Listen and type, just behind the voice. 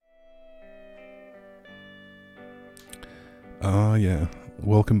Yeah.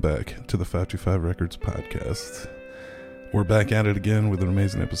 Welcome back to the 525 Records podcast. We're back at it again with an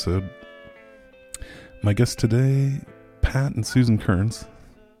amazing episode. My guests today, Pat and Susan Kearns,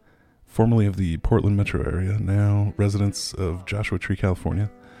 formerly of the Portland metro area, now residents of Joshua Tree, California,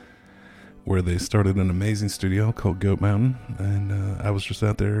 where they started an amazing studio called Goat Mountain. And I was just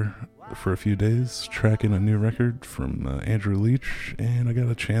out there for a few days tracking a new record from Andrew Leach, and I got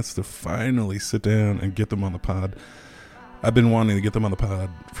a chance to finally sit down and get them on the pod. I've been wanting to get them on the pod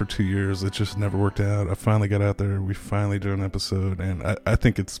for 2 years. It just never worked out. I finally got out there. We finally did an episode, and I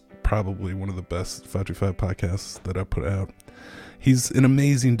think it's probably one of the best 525 podcasts that I put out. He's an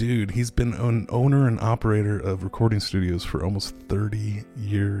amazing dude. He's been an owner and operator of recording studios for almost 30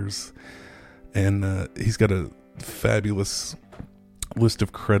 years, and he's got a fabulous list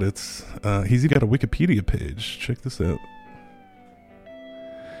of credits. He's got a Wikipedia page. Check this out.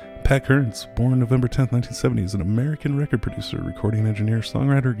 Pat Kearns, born November 10th, 1970, is an American record producer, recording engineer,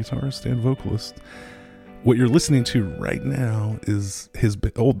 songwriter, guitarist, and vocalist. What you're listening to right now is his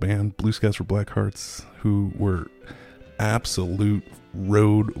old band, Blue Skies for Black Hearts, who were absolute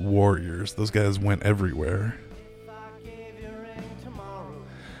road warriors. Those guys went everywhere.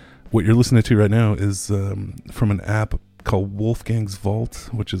 What you're listening to right now is from an app called Wolfgang's Vault,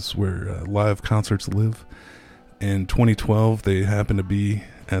 which is where live concerts live. In 2012, they happened to be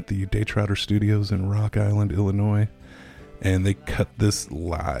at the Daytrotter Studios in Rock Island, Illinois, and they cut this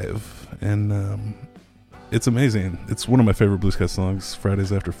live, and it's amazing. It's one of my favorite Blue Sky songs,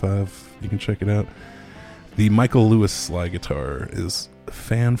 Fridays After 5. You can check it out. The Michael Lewis slide guitar is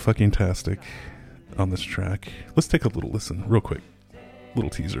fan-fucking-tastic on this track. Let's take a little listen, real quick. Little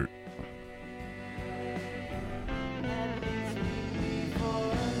teaser.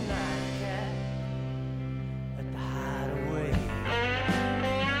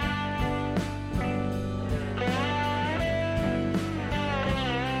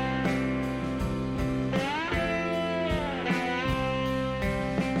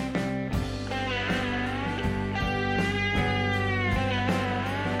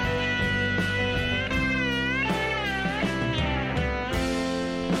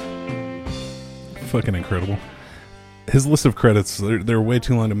 Fucking incredible. His list of credits, they're way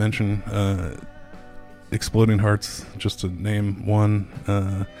too long to mention. Exploding Hearts, just to name one.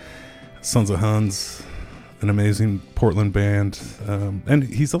 Sons of Huns, an amazing Portland band. And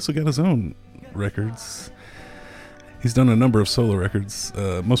he's also got his own records. He's done a number of solo records.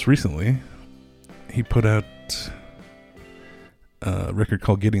 Most recently, he put out a record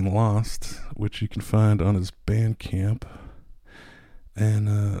called Getting Lost, which you can find on his Bandcamp.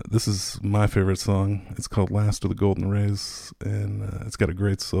 And this is my favorite song. It's called Last of the Golden Rays, and it's got a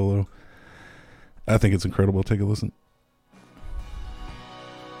great solo. I think it's incredible. Take a listen.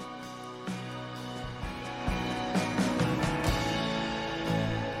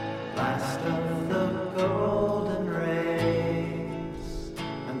 Last of the golden rays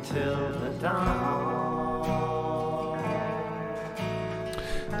until the dawn.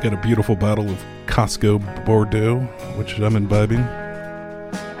 Got a beautiful bottle of Costco Bordeaux, which I'm imbibing.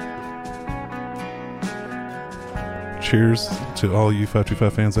 Cheers to all you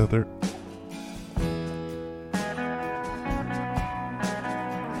 525 fans out there.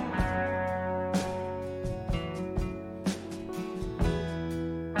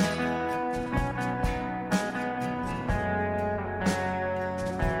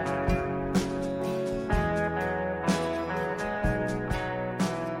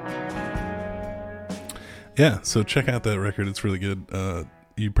 Yeah, so check out that record. It's really good.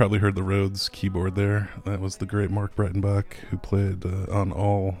 You probably heard the Rhodes keyboard there. That was the great Mark Breitenbach, who played on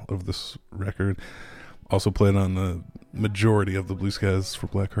all of this record. Also played on the majority of the Blue Skies for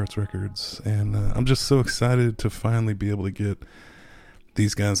Black Hearts records. And I'm just so excited to finally be able to get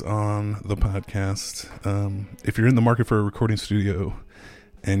these guys on the podcast. If you're in the market for a recording studio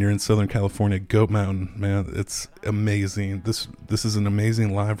and you're in Southern California, Goat Mountain, man, it's amazing. This is an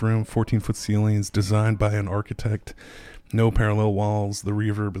amazing live room, 14-foot ceilings, designed by an architect. No parallel walls. The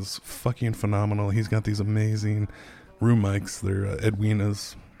reverb is fucking phenomenal. He's got these amazing room mics. They're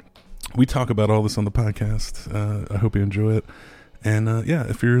Edwinas. We talk about all this on the podcast. I hope you enjoy it. And yeah,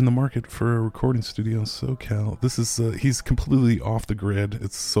 if you're in the market for a recording studio in SoCal, this is he's completely off the grid.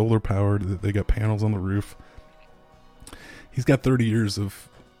 It's solar powered. They got panels on the roof. He's got 30 years of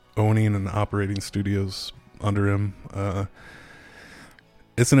owning and operating studios under him.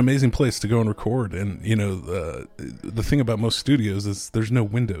 It's an amazing place to go and record. And, you know, the thing about most studios is there's no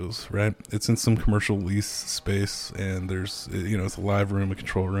windows, right? It's in some commercial lease space, and there's, you know, it's a live room, a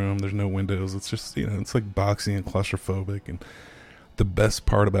control room. There's no windows. It's just, you know, it's like boxy and claustrophobic. And the best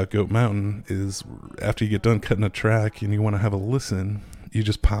part about Goat Mountain is after you get done cutting a track and you want to have a listen, you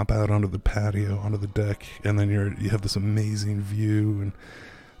just pop out onto the patio, onto the deck, and then you have this amazing view, and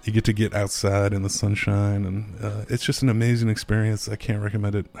you get outside in the sunshine, and it's just an amazing experience. I can't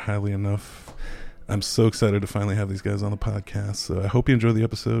recommend it highly enough. I'm so excited to finally have these guys on the podcast, so I hope you enjoy the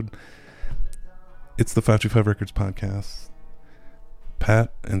episode. It's the 525 Records podcast.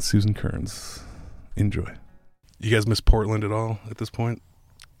 Pat and Susan Kearns. Enjoy. You guys miss Portland at all at this point?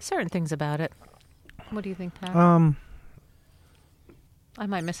 Certain things about it. What do you think, Pat? I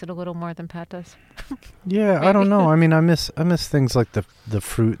might miss it a little more than Pat does. Yeah, I don't know. I mean, I miss things like the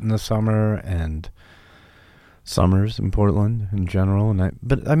fruit in the summer and summers in Portland in general.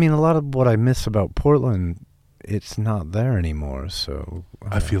 But I mean, a lot of what I miss about Portland, it's not there anymore. So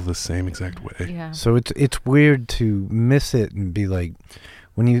I feel the same exact way. Yeah. So it's weird to miss it and be like,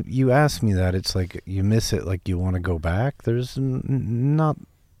 when you ask me that, it's like you miss it, like you want to go back. There's nothing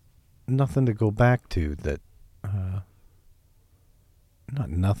to go back to that. Not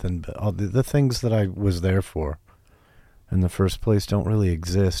nothing, but all the things that I was there for in the first place don't really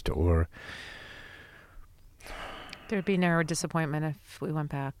exist, or There'd be narrow disappointment if we went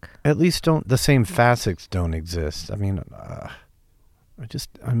back. at least the same facets don't exist. I mean,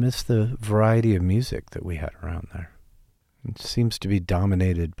 I miss the variety of music that we had around there. It seems to be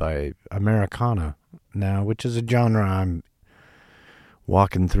dominated by Americana now, which is a genre I'm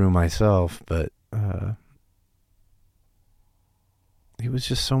walking through myself, but it was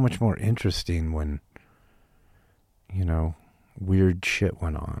just so much more interesting when, weird shit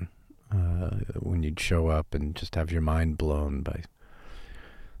went on. When you'd show up and just have your mind blown by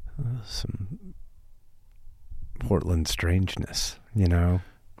some Portland strangeness, You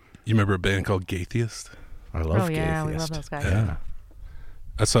remember a band called Gaytheist? I love Oh, yeah, we Gaytheist. love those guys. Yeah.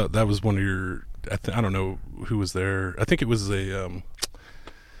 I saw that was one of your. I don't know who was there. I think it was a.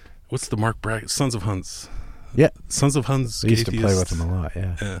 What's the Mark Brackett? Sons of Huns. Yeah. Sons of Huns. I used to play Gaytheist, with them a lot,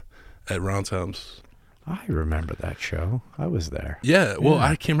 yeah. Yeah, at Ron's house. I remember that show. I was there. Yeah, well, Yeah.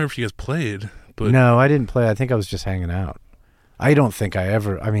 I can't remember if you guys played, but No, I didn't play. I think I was just hanging out. I don't think I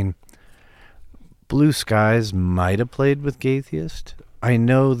mean, Blue Skies might have played with Gaytheist. I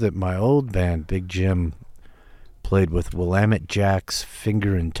know that my old band, Big Jim, played with Willamette Jack's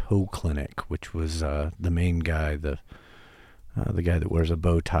Finger and Toe Clinic, which was the main guy, the guy that wears a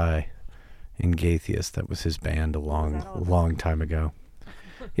bow tie in Gaytheist. That was his band a long time ago.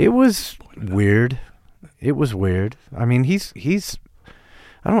 It was weird. It was weird. I mean,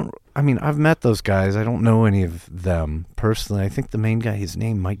 I've met those guys. I don't know any of them personally. I think the main guy, his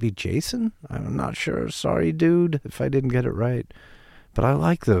name might be Jason. I'm not sure. Sorry, dude, if I didn't get it right. But I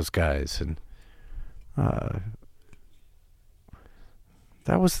like those guys, and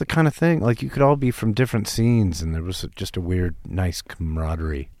that was the kind of thing. Like, you could all be from different scenes, and there was just a weird, nice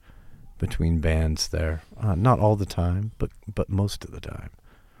camaraderie between bands there. Not all the time, but most of the time.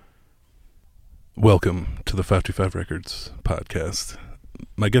 welcome to the 525 Records podcast.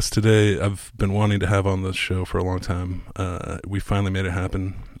 My guest today, I've been wanting to have on the show for a long time. We finally made it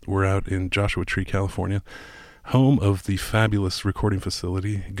happen. We're out in Joshua Tree, California, home of the fabulous recording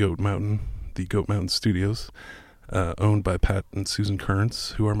facility, Goat Mountain, the Goat Mountain Studios, owned by Pat and Susan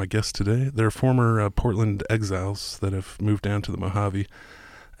Kearns, who are my guests today. They're former Portland exiles that have moved down to the Mojave,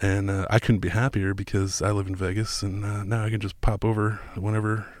 and I couldn't be happier because I live in Vegas, and now I can just pop over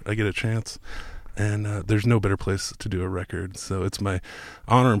whenever I get a chance. And there's no better place to do a record. So it's my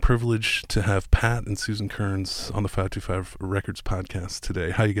honor and privilege to have Pat and Susan Kearns on the 525 Records podcast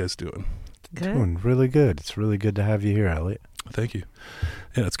today. How you guys doing? Good. Doing really good. It's really good to have you here, Elliot. Thank you.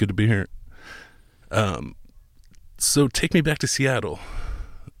 Yeah, it's good to be here. So take me back to Seattle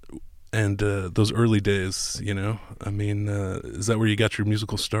and those early days, I mean, is that where you got your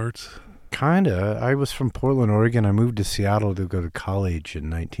musical start? Kinda. I was from Portland, Oregon. I moved to Seattle to go to college in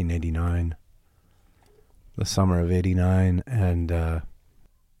 1989. The summer of 89, and I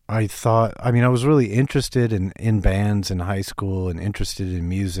was really interested in bands in high school and interested in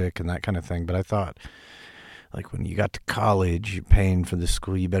music and that kind of thing, but I thought, like, when you got to college, you're paying for the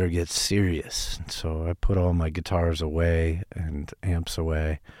school, you better get serious. And so I put all my guitars away and amps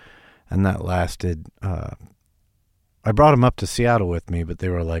away, and that lasted, I brought them up to Seattle with me, but they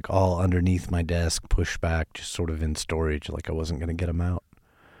were like all underneath my desk, pushed back, just sort of in storage, like I wasn't going to get them out.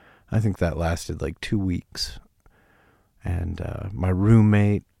 I think that lasted like 2 weeks. And my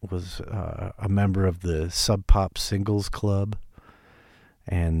roommate was a member of the Sub Pop Singles Club.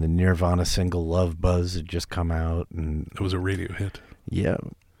 And the Nirvana single Love Buzz had just come out. And It was a radio hit. yeah.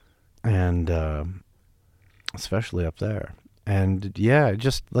 And especially up there. And yeah,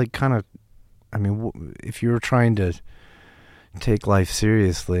 just like kind of, I mean, if you were trying to take life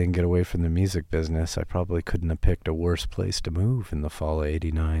seriously and get away from the music business, I probably couldn't have picked a worse place to move in the fall of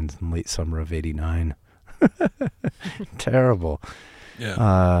 '89 and late summer of '89. Terrible.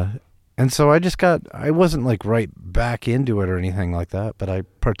 Yeah. And so I wasn't like right back into it or anything like that, but I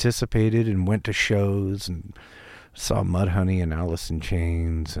participated and went to shows and saw Mudhoney and Alice in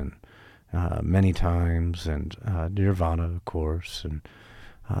Chains and many times, and Nirvana, of course, and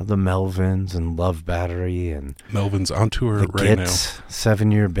the Melvins and Love Battery and Melvin's on tour the right Gits, now.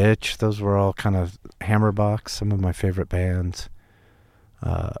 7 Year Bitch. Those were all kind of Hammerbox, some of my favorite bands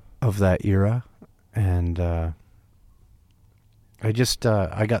of that era. And I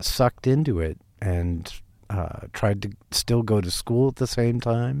got sucked into it and tried to still go to school at the same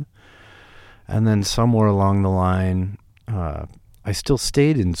time. And then somewhere along the line, I still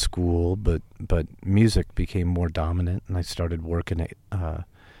stayed in school, but music became more dominant, and I started working at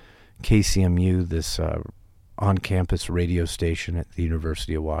KCMU, this on-campus radio station at the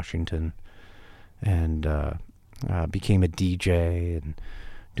University of Washington, and became a DJ and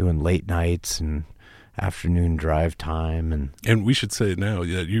doing late nights and afternoon drive time. And we should say now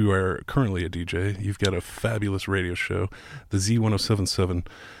that you are currently a DJ. You've got a fabulous radio show, the Z1077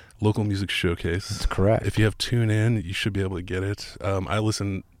 Local Music Showcase. That's correct. If you have TuneIn, you should be able to get it. I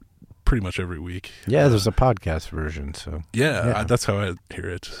listen pretty much every week. Yeah, there's a podcast version, so. Yeah. That's how I hear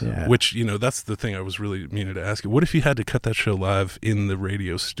it. Yeah. Which, that's the thing I was really meaning to ask you. What if you had to cut that show live in the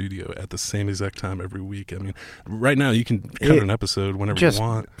radio studio at the same exact time every week? I mean, right now you can cut an episode whenever you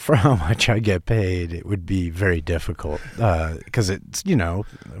want. For how much I get paid, it would be very difficult because it's, a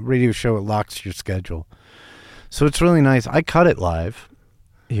radio show, it locks your schedule. So it's really nice. I cut it live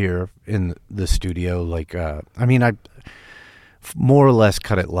here in the studio. I more or less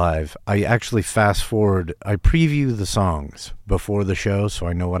cut it live. I actually fast forward. I preview the songs before the show, so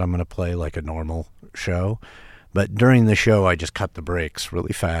I know what I'm going to play like a normal show. But during the show, I just cut the breaks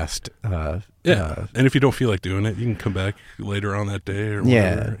really fast. And if you don't feel like doing it, you can come back later on that day or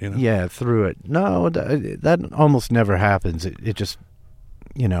whatever. Yeah, through it. No, that almost never happens. It just,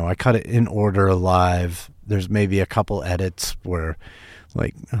 I cut it in order live. There's maybe a couple edits where,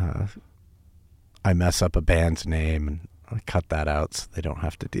 I mess up a band's name and I cut that out so they don't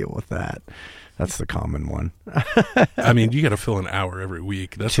have to deal with that. That's the common one. I mean, you got to fill an hour every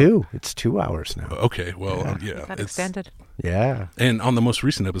week. That's It's 2 hours now. Okay, well, yeah. Got extended. Yeah. And on the most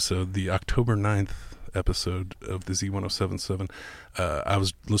recent episode, the October 9th episode of the Z1077, I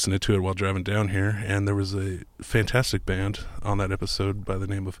was listening to it while driving down here, and there was a fantastic band on that episode by the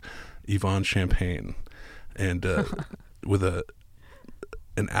name of Yvonne Champagne, and with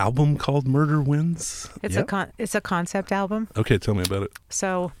an album called Murder Wins. It's a concept album. Okay, tell me about it.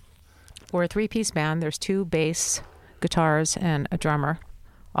 So we're a 3-piece band. There's 2 bass, guitars, and a drummer,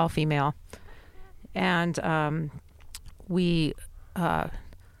 all female. And we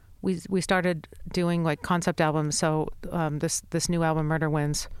started doing like concept albums. So this new album, Murder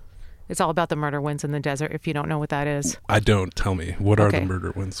Wins, it's all about the murder winds in the desert. If you don't know what that is, I don't. Tell me, what are the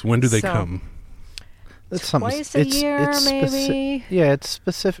murder winds? When do they come? It's twice a year, maybe. Yeah, it's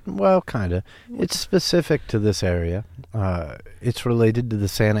specific. Well, kind of. It's specific to this area. It's related to the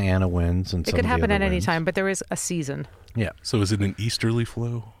Santa Ana winds, and it some could of the happen other at any winds. time, but there is a season. Yeah. So is it an easterly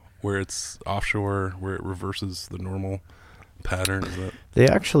flow where it's offshore, where it reverses the normal pattern? Is that? They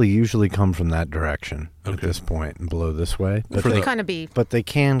actually usually come from that direction at Okay. this point and blow this way. It For could the- kind of be But they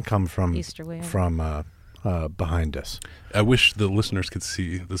can come from easterly. behind us. I wish the listeners could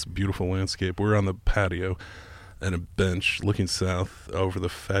see this beautiful landscape. We're on the patio and a bench looking south over the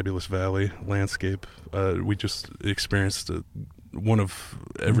fabulous valley landscape. We just experienced one of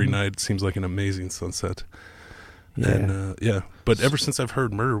every night. Seems like an amazing sunset. Yeah. And but ever since I've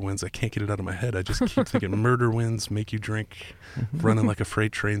heard Murder Winds, I can't get it out of my head. I just keep thinking murder winds make you drink, running like a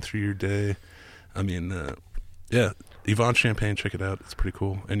freight train through your day. I mean, Yvonne Champagne, check it out. It's pretty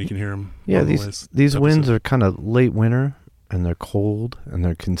cool, and you can hear them. Yeah, these winds are kind of late winter, and they're cold, and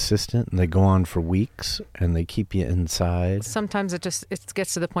they're consistent, and they go on for weeks, and they keep you inside. Sometimes it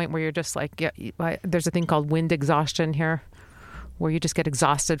gets to the point where you're just like, there's a thing called wind exhaustion here, where you just get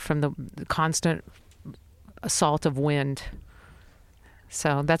exhausted from the constant assault of wind.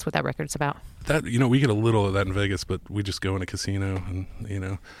 So that's what that record's about. That we get a little of that in Vegas, but we just go in a casino,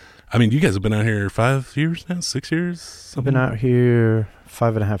 and I mean, you guys have been out here 5 years now, 6 years. I've been out here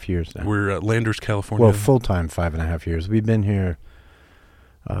 5.5 years now. We're at Landers, California. Well, full time 5.5 years. We've been here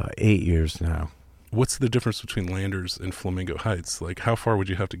 8 years now. What's the difference between Landers and Flamingo Heights? Like, how far would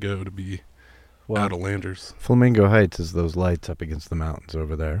you have to go to be out of Landers? Flamingo Heights is those lights up against the mountains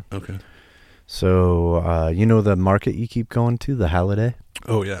over there. Okay. So, you know the market you keep going to, the Halliday?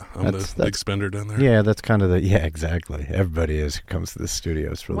 Oh yeah, I'm the big spender down there. Yeah, that's kind of the, exactly. Everybody is who comes to the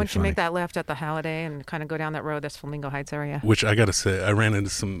studio. It's really Once funny. you make that left at the Halliday and kind of go down that road, that's Flamingo Heights area. Which I got to say, I ran into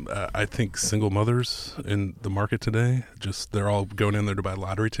some, I think, single mothers in the market today. Just they're all going in there to buy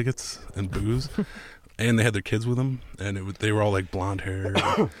lottery tickets and booze. And they had their kids with them, and they were all like blonde hair.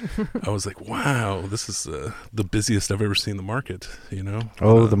 I was like, wow, this is the busiest I've ever seen the market, you know?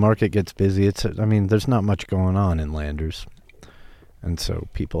 Oh, the market gets busy. There's not much going on in Landers. And so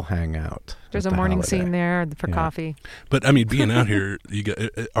people hang out. There's at a the morning Holiday. scene there for coffee. But I mean, being out here,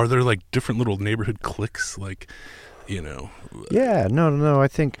 are there like different little neighborhood cliques, like, you know? Yeah, no. I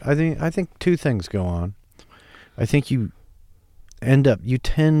think two things go on. I think you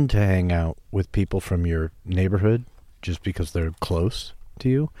tend to hang out with people from your neighborhood just because they're close to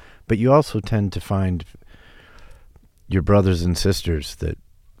you, but you also tend to find your brothers and sisters that,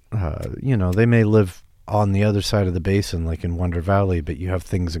 they may live on the other side of the basin, like in Wonder Valley, but you have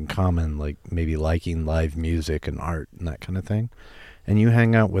things in common, like maybe liking live music and art and that kind of thing. And you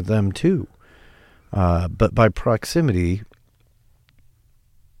hang out with them too. But by proximity,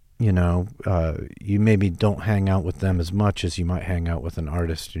 you maybe don't hang out with them as much as you might hang out with an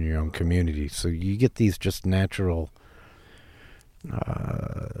artist in your own community. So you get these just natural,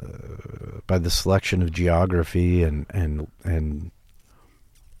 by the selection of geography and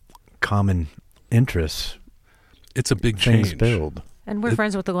common interests. It's a big things change. build. And we're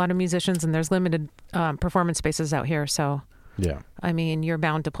friends with a lot of musicians, and there's limited performance spaces out here. So, Yeah. I mean, you're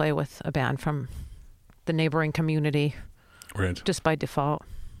bound to play with a band from the neighboring community, Right. just by default.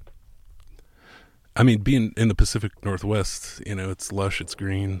 I mean, being in the Pacific Northwest, it's lush, it's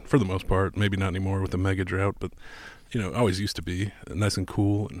green for the most part. Maybe not anymore with the mega drought, but always used to be nice and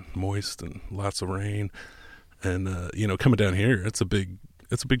cool and moist and lots of rain. And coming down here, it's a big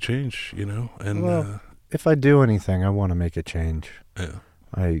change. And Well, if I do anything, I want to make a change. yeah,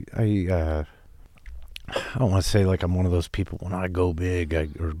 I don't want to say like I'm one of those people when I go big,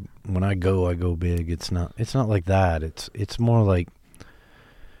 or when I go big. It's not like that. It's more like,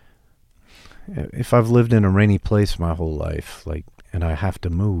 if I've lived in a rainy place my whole life, like, and I have to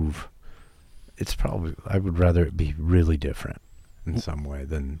move, I would rather it be really different in some way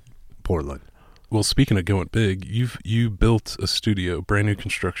than Portland. Well, speaking of going big, you built a studio, brand new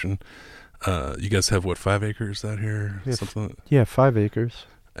construction. You guys have 5 acres out here? Yeah, Something like Yeah, 5 acres.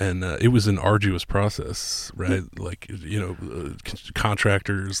 And it was an arduous process, right? Like,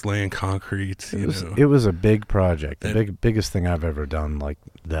 contractors laying concrete, It was a big project, the biggest thing I've ever done like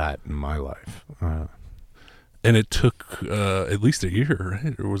that in my life. And it took at least a year,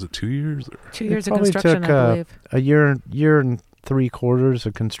 right? Or was it 2 years? 2 years of probably construction, took, I believe. a year and 3/4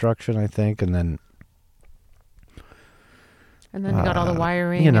 of construction, I think, and then And then you got all the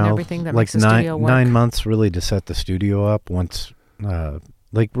wiring and everything that like makes the studio work. 9 months really to set the studio up. Once,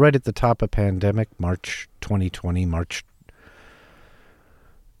 like right at the top of pandemic, March 2020,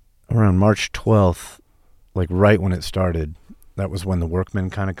 around March 12th, like right when it started, that was when the workmen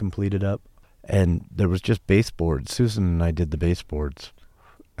kind of completed up. And there was just baseboards. Susan and I did the baseboards.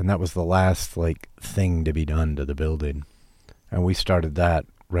 And that was the last, like, thing to be done to the building. And we started that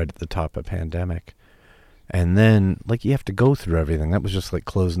right at the top of pandemic. And then, like, you have to go through everything. That was just, like,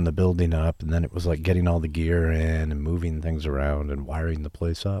 closing the building up. And then it was, like, getting all the gear in and moving things around and wiring the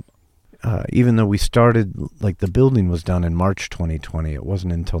place up. Even though we started, like, the building was done in March 2020, it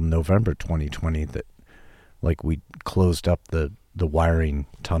wasn't until November 2020 that, like, we closed up the wiring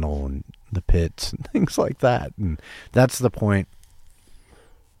tunnel and the pits and things like that. And that's the point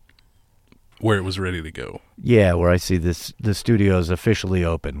Where it was ready to go. Yeah, where I see the studio is officially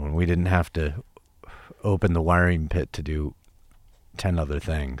open, when we didn't have to open the wiring pit to do 10 other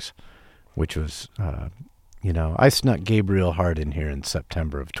things, which was, I snuck Gabriel Hart in here in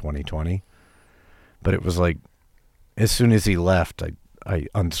September of 2020, but it was like, as soon as he left, I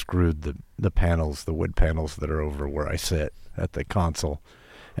unscrewed the panels, the wood panels that are over where I sit at the console,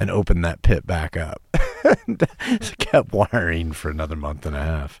 and opened that pit back up. And kept wiring for another month and a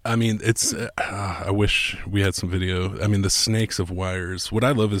half. I mean, it's, I wish we had some video. I mean, the snakes of wires. What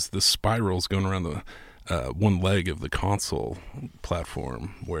I love is the spirals going around the one leg of the console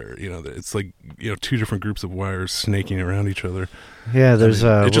platform, where, it's like, 2 different groups of wires snaking around each other. Yeah, there's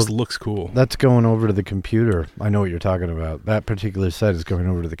it just looks cool. That's going over to the computer. I know what you're talking about. That particular set is going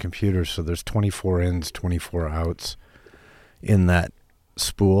over to the computer, so there's 24 ins, 24 outs in that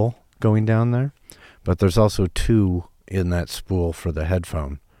spool going down there. But there's also 2 in that spool for the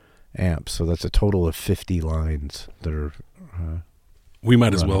headphone amps. So that's a total of 50 lines that are we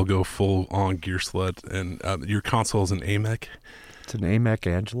might as well go full on gear sled. And your console is an AMEC. It's an AMAC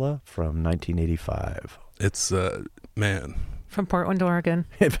Angela from 1985. It's man. From Portland, Oregon.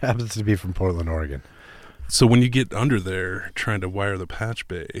 It happens to be from Portland, Oregon. So when you get under there trying to wire the patch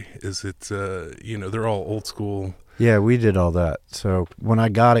bay, is it they're all old school? Yeah, we did all that. So when I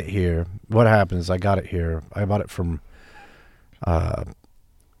got it here, what happened is I got it here. I bought it from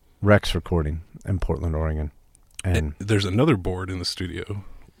Rex Recording in Portland, Oregon. And there's another board in the studio.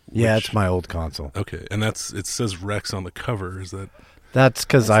 yeah, it's my old console. Okay, and it says Rex on the cover. Is that? That's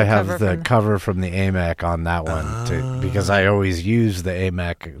because I have the from... cover from the AMAC on that one, too, because I always use the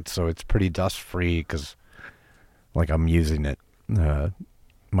AMAC, so it's pretty dust-free because, like, I'm using it.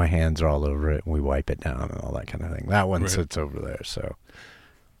 My hands are all over it, and we wipe it down and all that kind of thing. That one sits over there, so.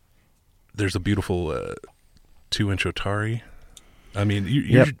 There's a beautiful 2-inch Otari. I mean,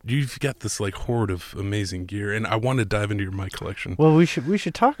 you've got this like horde of amazing gear, and I want to dive into your mic collection. Well, we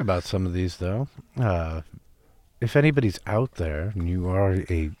should talk about some of these though. If anybody's out there and you are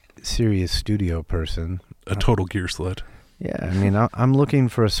a serious studio person, a total gear slut. Yeah, I mean, I'm looking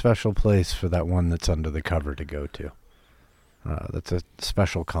for a special place for that one that's under the cover to go to. That's a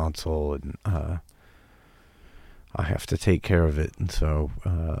special console, and I have to take care of it, and so.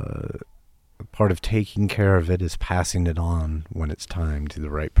 Part of taking care of it is passing it on when it's time to the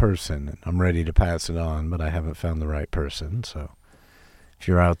right person. And I'm ready to pass it on, but I haven't found the right person. So if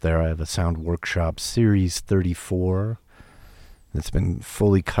you're out there, I have a Sound Workshop Series 34 that's been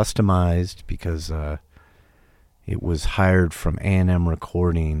fully customized because it was hired from A&M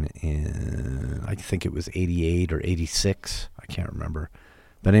Recording in, I think it was 88 or 86. I can't remember.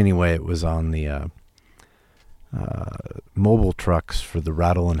 But anyway, it was on the mobile trucks for the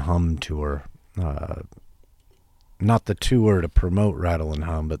Rattle and Hum tour. Not the tour to promote Rattle and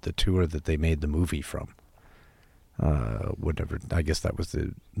Hum, but the tour that they made the movie from. Whatever, I guess that was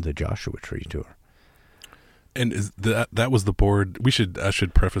the Joshua Tree tour. And is that was the board? I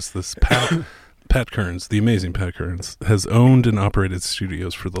should preface this. Pat Kearns, the amazing Pat Kearns, has owned and operated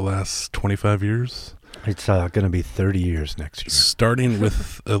studios for the last 25 years. It's going to be 30 years next year. Starting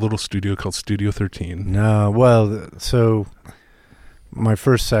with a little studio called Studio 13. No, well, so my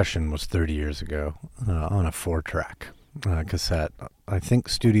first session was 30 years ago on a 4-track cassette. I think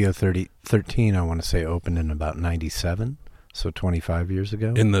Studio 13, I want to say, opened in about 97, so 25 years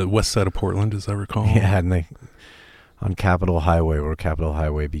ago. In the west side of Portland, as I recall. Yeah, and on Capitol Highway, where Capitol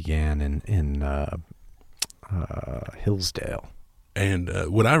Highway began in Hillsdale. And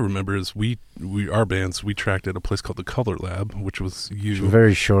what I remember is our bands, we tracked at a place called the Color Lab, which was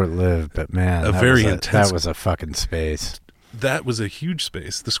very short-lived, but man, that was a fucking space. That was a huge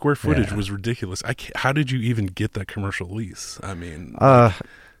space. The square footage was ridiculous. How did you even get that commercial lease? I mean, I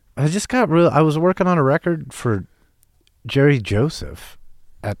just got I was working on a record for Jerry Joseph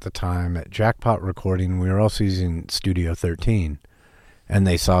at the time at Jackpot Recording. We were also using Studio 13, and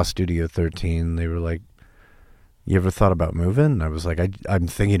they saw Studio 13. They were like, "You ever thought about moving?" I was like, I'm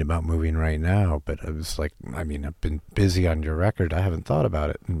thinking about moving right now, but I was like, I mean, I've been busy on your record. I haven't thought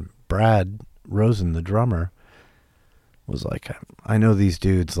about it. And Brad Rosen, the drummer, was like, I know these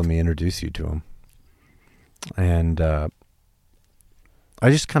dudes. Let me introduce you to them. And I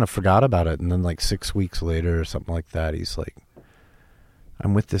just kind of forgot about it. And then like 6 weeks later or something like that, he's like,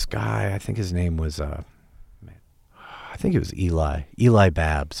 I'm with this guy. I think his name was, I think it was Eli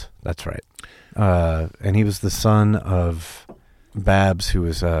Babs. That's right. And he was the son of Babs, who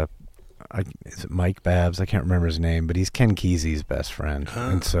was is it Mike Babs? I can't remember his name, but he's Ken Kesey's best friend.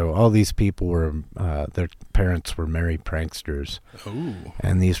 And so all these people were, their parents were merry pranksters. Oh.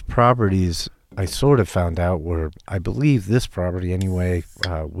 And these properties, I sort of found out were, I believe this property anyway,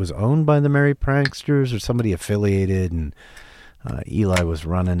 was owned by the merry pranksters or somebody affiliated, and Eli was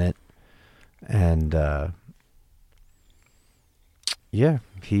running it. And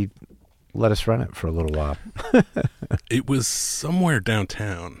he let us run it for a little while. It was somewhere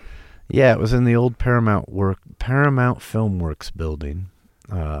downtown. Yeah, it was in the old Paramount Filmworks building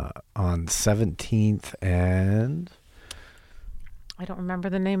on 17th and... I don't remember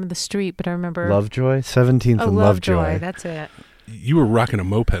the name of the street, but I remember... Lovejoy? 17th and Lovejoy. That's it. You were rocking a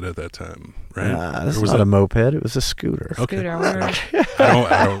moped at that time, right? This was not a moped. It was a scooter. Okay. Scooter.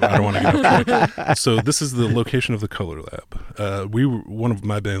 I don't want to get off track. So this is the location of the Color Lab. One of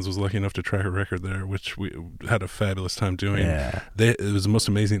my bands was lucky enough to track a record there, which we had a fabulous time doing. Yeah. It was the most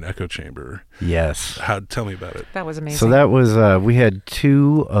amazing echo chamber. Yes. Tell me about it. That was amazing. So that was, we had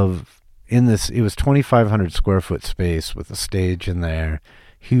two of, in this, it was 2,500 square foot space with a stage in there.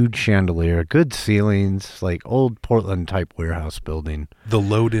 Huge chandelier, good ceilings, like old Portland type warehouse building. The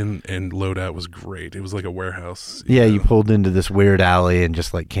load in and load out was great. It was like a warehouse. Yeah, you pulled into this weird alley and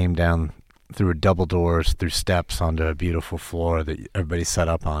just like came down through double doors, through steps onto a beautiful floor that everybody set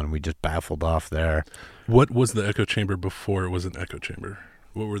up on. We just baffled off there. What was the echo chamber before it was an echo chamber?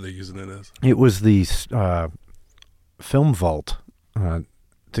 What were they using it as? It was the film vault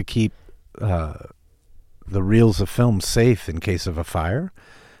to keep the reels of film safe in case of a fire.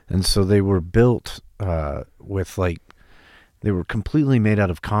 And so they were built with they were completely made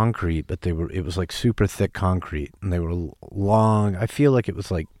out of concrete, but it was like super thick concrete, and they were long. I feel like it was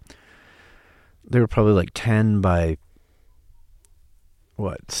like they were probably like 10 by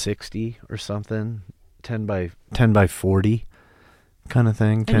 60 or something, 10 by 40 kind of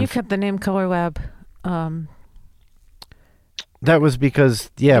thing. And you kept the name Color Lab. That was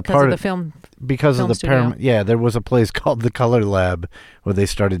because part of the film. Because film of the studio. there was a place called the Color Lab where they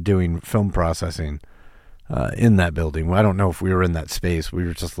started doing film processing in that building. Well, I don't know if we were in that space. We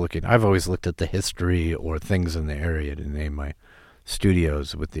were just looking. I've always looked at the history or things in the area to name my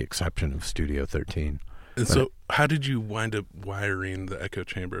studios, with the exception of Studio 13. And so, how did you wind up wiring the echo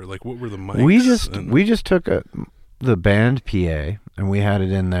chamber? Like, what were the mics? We just took the band PA and we had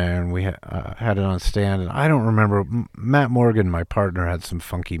it in there, and we had it on a stand. And I don't remember. Matt Morgan, my partner, had some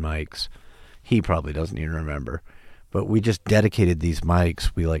funky mics. He probably doesn't even remember. But we just dedicated these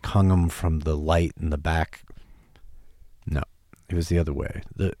mics. We hung them from the light in the back. No, it was the other way.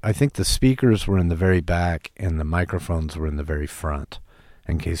 I think the speakers were in the very back and the microphones were in the very front,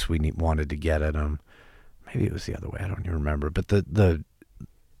 in case we wanted to get at them. Maybe it was the other way. I don't even remember. But the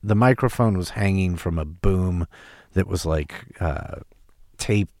microphone was hanging from a boom that was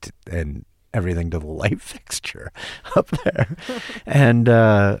taped and everything to the light fixture up there. And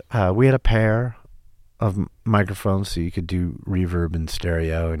we had a pair of microphones, so you could do reverb and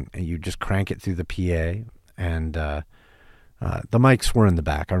stereo, and you just crank it through the PA. And the mics were in the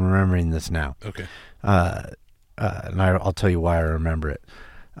back. I'm remembering this now. Okay. And I'll tell you why I remember it.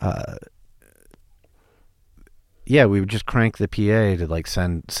 We would just crank the PA to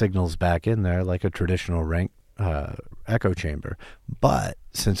send signals back in there like a traditional echo chamber. But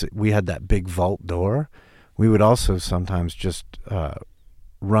since we had that big vault door, we would also sometimes just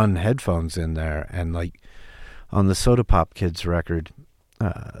run headphones in there. And on the Soda Pop Kids record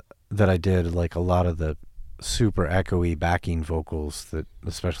that I did, a lot of the super echoey backing vocals, that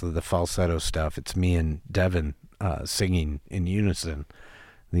especially the falsetto stuff, it's me and Devin singing in unison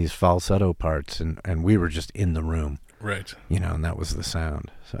these falsetto parts, and we were just in the room, right? And that was the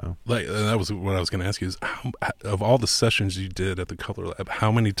sound. So that was what I was going to ask you, is of all the sessions you did at the Color Lab, how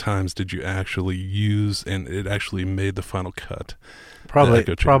many times did you actually use and it actually made the final cut?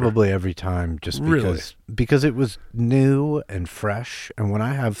 Probably every time, just really? because it was new and fresh. And when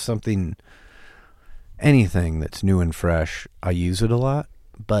I have anything that's new and fresh, I use it a lot.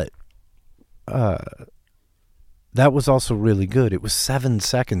 But that was also really good. It was 7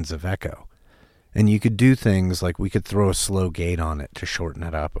 seconds of echo. And you could do things like we could throw a slow gate on it to shorten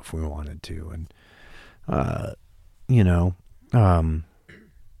it up if we wanted to. And,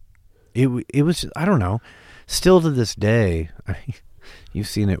 it was, I don't know, still to this day, you've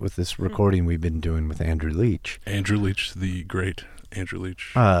seen it with this recording we've been doing with Andrew Leach. Andrew Leach, the great Andrew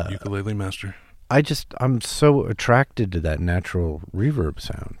Leach, ukulele master. I'm so attracted to that natural reverb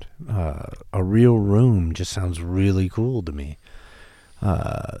sound. A real room just sounds really cool to me.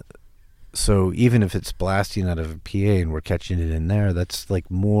 So even if it's blasting out of a PA and we're catching it in there, that's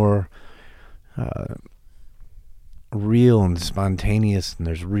more real and spontaneous, and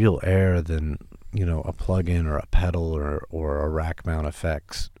there's real air than, a plug-in or a pedal or a rack mount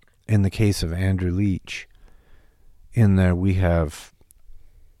effects. In the case of Andrew Leach, in there we have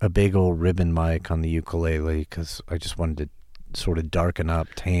a big old ribbon mic on the ukulele, because I just wanted to sort of darken up,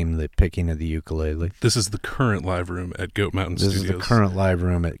 tame the picking of the ukulele. This is the current live room at Goat Mountain Studios. This is the current live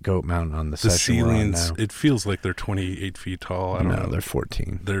room at Goat Mountain on the session ceilings, we're on now. it feels like they're 28 feet tall. I don't know. They're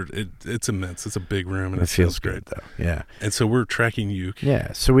 14. It's immense. It's a big room, and it feels great, though. Yeah. And so we're tracking uke.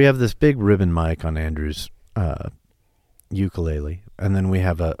 Yeah. So we have this big ribbon mic on Andrew's ukulele, and then we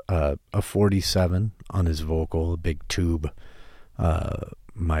have a 47 on his vocal, a big tube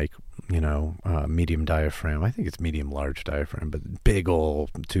mic, medium diaphragm. I think it's medium large diaphragm, but big old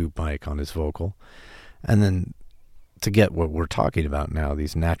tube mic on his vocal. And then to get what we're talking about now,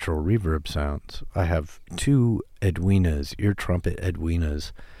 these natural reverb sounds, I have 2 Edwinas, ear trumpet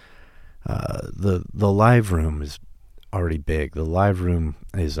Edwinas. The live room is already big. The live room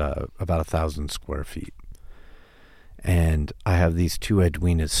is about 1,000 square feet. And I have these 2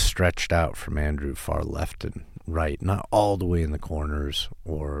 Edwinas stretched out from Andrew far left and right, not all the way in the corners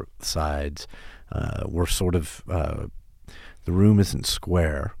or sides. We're sort of, the room isn't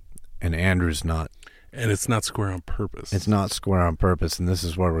square, and Andrew's not And it's not square on purpose. It's not square on purpose, and this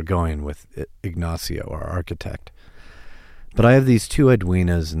is where we're going with Ignacio, our architect. But I have these two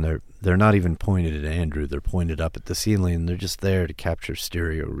Edwinas, and they're not even pointed at Andrew. They're pointed up at the ceiling, and they're just there to capture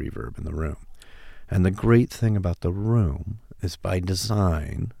stereo reverb in the room. And the great thing about the room is, by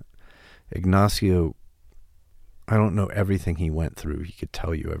design, Ignacio, I don't know everything he went through. He could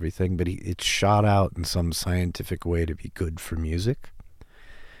tell you everything, but it's shot out in some scientific way to be good for music.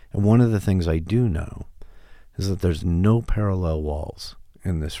 And one of the things I do know is that there's no parallel walls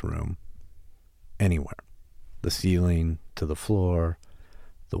in this room anywhere. The ceiling to the floor,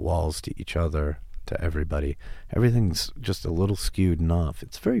 the walls to each other, to everybody. Everything's just a little skewed enough.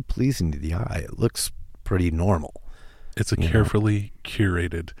 It's very pleasing to the eye. It looks pretty normal. It's a carefully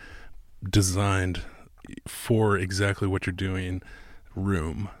curated, designed for exactly what you're doing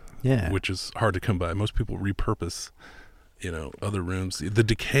room, which is hard to come by. Most people repurpose, other rooms. The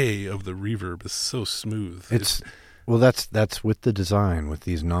decay of the reverb is so smooth. That's with the design. With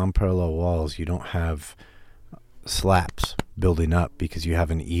these non-parallel walls, you don't have slaps building up because you have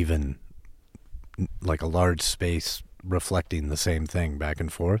an even, like a large space reflecting the same thing back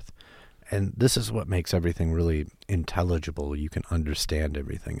and forth. And this is what makes everything really intelligible. You can understand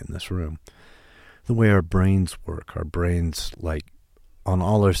everything in this room. The way our brains work, on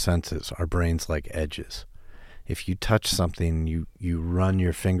all our senses, our brains like edges. If you touch something, you run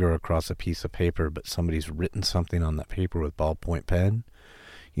your finger across a piece of paper, but somebody's written something on that paper with ballpoint pen,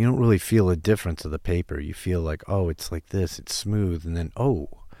 you don't really feel a difference of the paper. You feel like, oh, it's like this, it's smooth, and then, and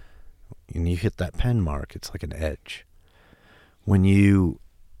you hit that pen mark, it's like an edge. When you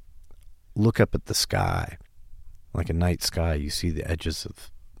look up at the sky, like a night sky, you see the edges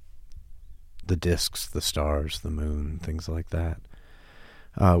of the discs, the stars, the moon, things like that.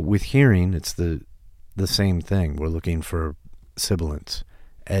 With hearing, it's the same thing. We're looking for sibilants,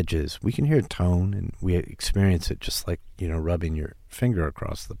 edges. We can hear tone, and we experience it just like, rubbing your finger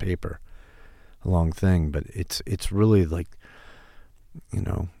across the paper. A long thing, but it's really like,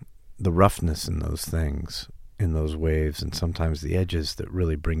 the roughness in those things, in those waves, and sometimes the edges that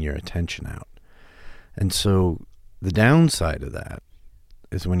really bring your attention out. And so the downside of that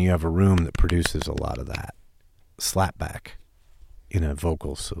is when you have a room that produces a lot of that slapback in a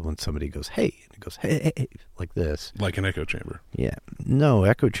vocal. So when somebody goes, hey, and it goes, hey, like this. Like an echo chamber. Yeah. No,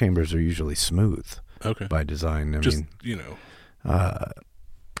 echo chambers are usually smooth. Okay. By design.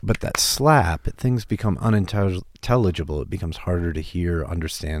 But that slap, things become unintelligible. It becomes harder to hear,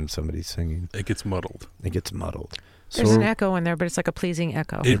 understand somebody singing. It gets muddled. There's an echo in there, but it's like a pleasing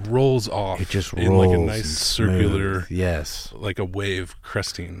echo. It rolls off. It just rolls in like a nice circular, yes, like a wave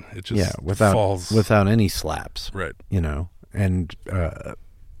cresting. It just falls without any slaps, right? And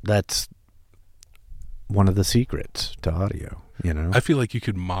that's one of the secrets to audio. I feel like you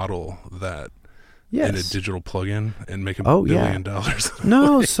could model that. Yes. In a digital plug-in and make $1 billion.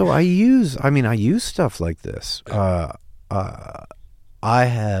 No, so I use stuff like this. They're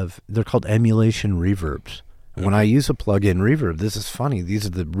called emulation reverbs. Okay. When I use a plug-in reverb, this is funny. These are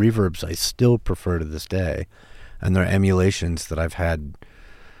the reverbs I still prefer to this day. And they're emulations that I've had,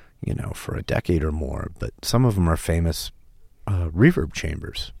 for a decade or more. But some of them are famous reverb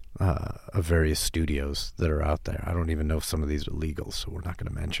chambers of various studios that are out there. I don't even know if some of these are legal, so we're not going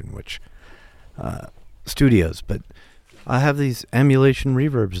to mention which studios, but I have these emulation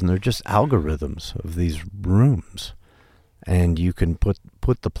reverbs, and they're just algorithms of these rooms, and you can put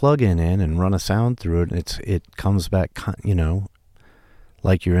the plug-in in and run a sound through it, and it comes back,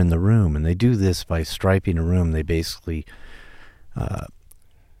 like you're in the room. And they do this by striping a room. They basically,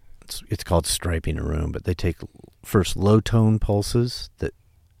 it's called striping a room, but they take first low tone pulses that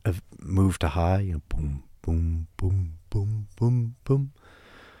have moved to high, boom, boom, boom, boom, boom, boom.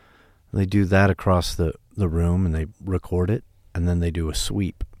 They do that across the room, and they record it, and then they do a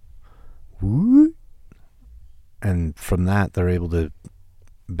sweep. Woo! And from that, they're able to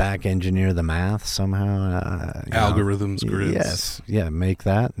back engineer the math somehow. Algorithms, grids. Yes. Yeah, make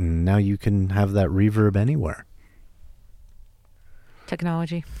that, and now you can have that reverb anywhere.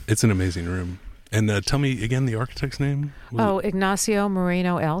 Technology. It's an amazing room. And tell me again the architect's name? Ignacio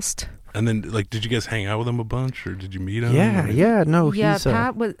Moreno Elst. And then, did you guys hang out with him a bunch, or did you meet him?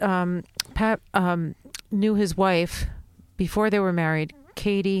 Pat knew his wife before they were married,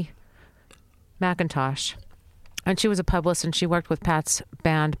 Katie McIntosh, and she was a publicist, and she worked with Pat's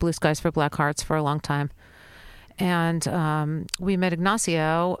band, Blue Skies for Black Hearts, for a long time. And we met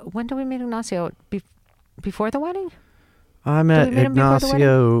Ignacio. When did we meet Ignacio? Before the wedding? I met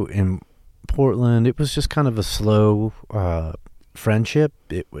Ignacio in Portland. It was just kind of a slow friendship.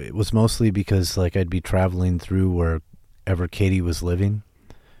 It was mostly because I'd be traveling through wherever Katie was living,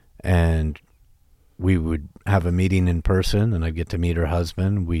 and we would have a meeting in person, and I'd get to meet her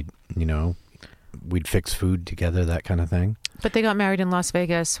husband. We'd fix food together, that kind of thing. But they got married in Las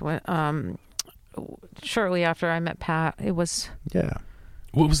Vegas shortly after I met Pat. It was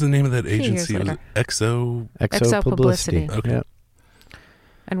What was the name of that few years agency? Was later. it XO? Exo Publicity. Okay. Yep.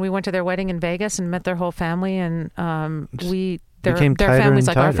 And we went to their wedding in Vegas and met their whole family, and their became tighter family's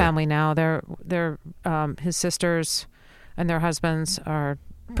and like our tighter. family now. They're his sisters and their husbands are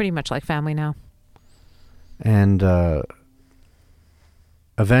pretty much like family now. And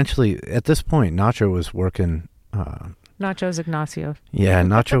eventually, at this point, Nacho was working. Nacho's Ignacio. Yeah,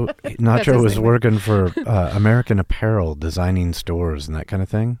 Nacho his was name. working for American Apparel, designing stores and that kind of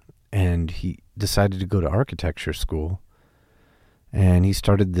thing. And he decided to go to architecture school. And he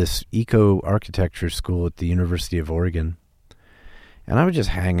started this eco-architecture school at the University of Oregon. And I would just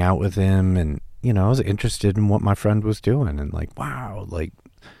hang out with him, and, I was interested in what my friend was doing. And like, wow, like,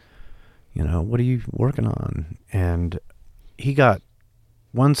 what are you working on? And he got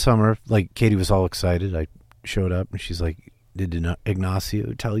one summer, like, Katie was all excited. I showed up, and she's like, did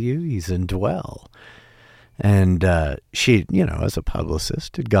Ignacio tell you he's in Dwell? And she, as a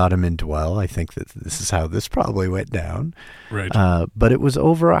publicist, had got him in Dwell. I think that this is how this probably went down. Right. But it was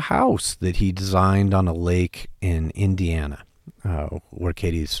over a house that he designed on a lake in Indiana, where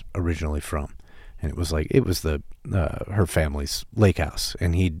Katie's originally from. And it was her family's lake house.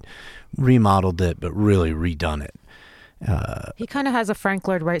 And he'd remodeled it, but really redone it. He kind of has a Frank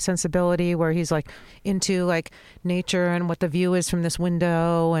Lloyd Wright sensibility where he's like into like nature and what the view is from this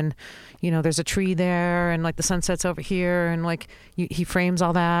window, and there's a tree there, and like the sunset's over here, and like he frames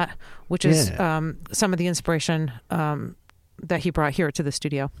all that, which is some of the inspiration that he brought here to the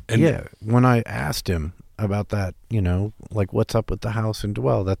studio. And when I asked him about that, like what's up with the house in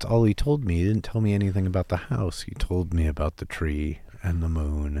Dwell, that's all he told me. He didn't tell me anything about the house. He told me about the tree and the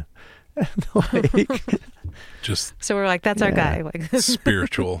moon and the lake. just So we're like, that's our guy. Like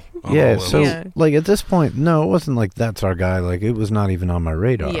spiritual. on Yeah, all so levels. Yeah. like at this point, no, it wasn't like that's our guy. Like it was not even on my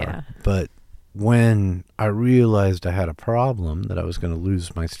radar. Yeah. But when I realized I had a problem, that I was going to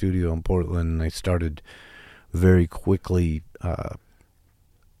lose my studio in Portland, I started very quickly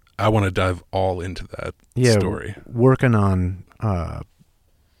I want to dive all into that story. working on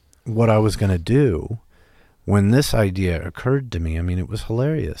what I was going to do. When this idea occurred to me, I mean, it was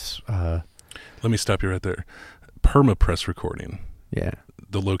hilarious. Let me stop you right there. Permapress recording. Yeah.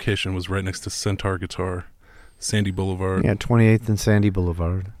 The location was right next to Centaur Guitar, Sandy Boulevard. Yeah, 28th and Sandy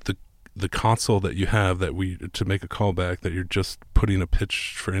Boulevard. The console that you have to make a callback, that you're just putting a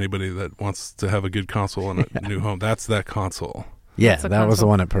pitch for anybody that wants to have a good console in a new home. That's that console. Yeah, That's the that was the console.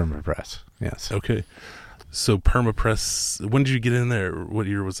 one at Permapress. Yes. Okay. So Permapress, when did you get in there? What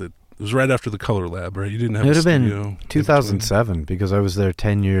year was it? It was right after the Color Lab, right? You didn't have It would a have been studio. 2007 because I was there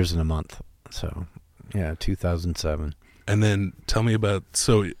 10 years and a month. So, yeah, 2007. And then tell me about,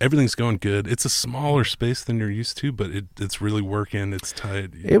 so everything's going good. It's a smaller space than you're used to, but it's really working. It's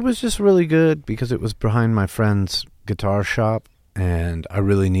tight. It was just really good because it was behind my friend's guitar shop, and I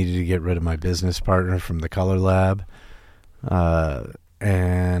really needed to get rid of my business partner from the Color Lab.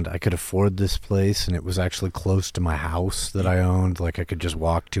 And I could afford this place, and it was actually close to my house that I owned. Like I could just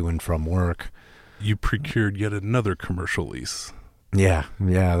walk to and from work. You procured yet another commercial lease. Yeah,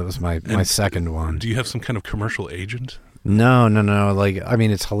 that was my second one. Do you have some kind of commercial agent? No. Like, I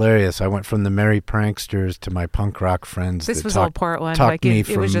mean, it's hilarious. I went from the Merry Pranksters to my punk rock friends. This that was all talked Portland. talked Like me it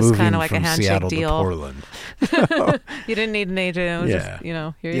from was just moving kind of like a from handshake Seattle deal. to Portland. You didn't need an agent. It was Yeah. just,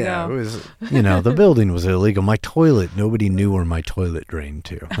 here you Yeah, go. it was. The building was illegal. My toilet, nobody knew where my toilet drained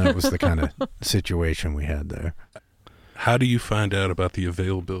to. That was the kind of situation we had there. How do you find out about the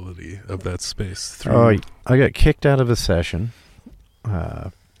availability of that space? Oh, I got kicked out of a session.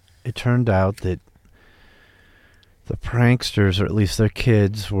 It turned out that the pranksters, or at least their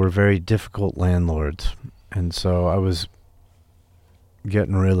kids, were very difficult landlords, and so I was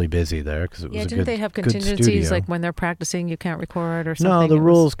getting really busy there because it was Yeah, a didn't good, they have good contingencies studio. like when they're practicing you can't record or something? No, the It was-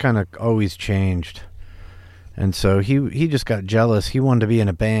 rules kind of always changed. And so he just got jealous. He wanted to be in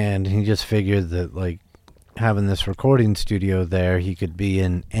a band, and he just figured that, like, having this recording studio there, he could be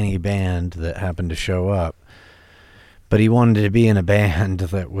in any band that happened to show up. But he wanted to be in a band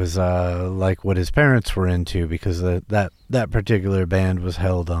that was like what his parents were into, because that particular band was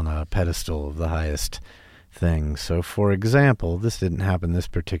held on a pedestal of the highest thing. So, for example, this didn't happen this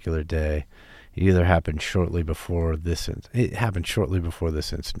particular day. It either happened shortly before this. It happened shortly before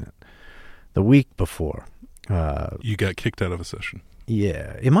this incident. The week before. You got kicked out of a session.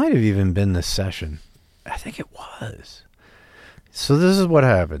 Yeah, it might have even been this session. I think it was. So this is what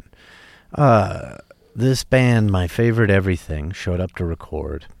happened. This band, My Favorite Everything, showed up to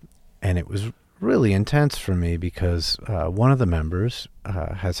record, and it was really intense for me because one of the members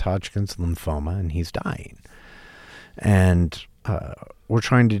has Hodgkin's lymphoma and he's dying. And we're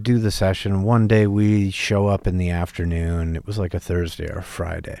trying to do the session. One day we show up in the afternoon. It was like a Thursday or a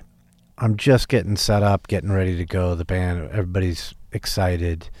Friday. I'm just getting set up, getting ready to go. The band, everybody's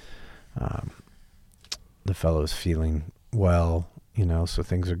excited. The fellow's feeling well, so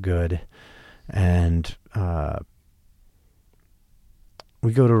things are good. And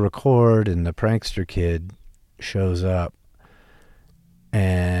we go to record, and the prankster kid shows up,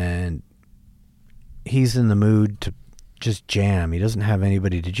 and he's in the mood to just jam. He doesn't have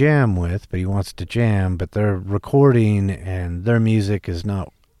anybody to jam with, but he wants to jam, but they're recording, and their music is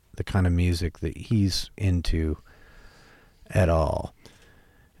not the kind of music that he's into at all.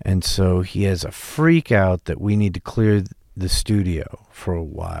 And so he has a freak out that we need to clear the studio for a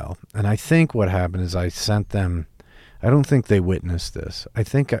while. And I think what happened is I sent them, I don't think they witnessed this. I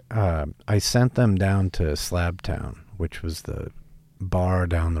think I sent them down to Slabtown, which was the bar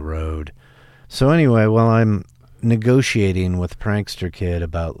down the road. So anyway, while I'm negotiating with Prankster Kid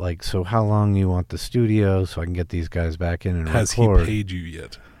about so how long you want the studio so I can get these guys back in and Has record. he paid you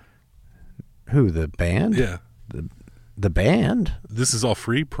yet? Who, the band? Yeah. The band? This is all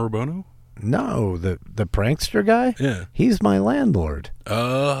free, pro bono? No, the prankster guy? Yeah. He's my landlord.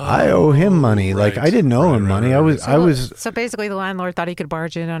 Oh. I owe him money. Right. I didn't owe him money. Right. I was So basically, the landlord thought he could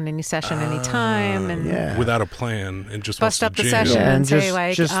barge in on any session, any time, and yeah. Without a plan and just bust wants up to the jam. session Yeah, and say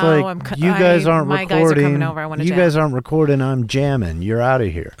you guys aren't my recording. guys are coming over. I want to you jam. guys aren't recording. I'm jamming. You're out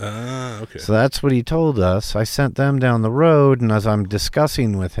of here. Okay. So that's what he told us. I sent them down the road, and as I'm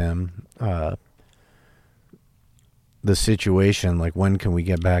discussing with him the situation, when can we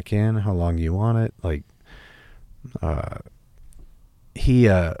get back in? How long do you want it? He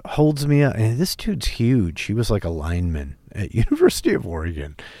holds me up, and this dude's huge. He was like a lineman at University of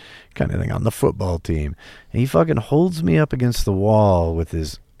Oregon, kind of thing, on the football team. And he fucking holds me up against the wall with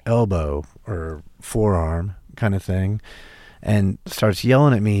his elbow or forearm kind of thing, and starts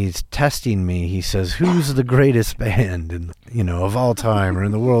yelling at me. He's testing me. He says, "Who's the greatest band of all time or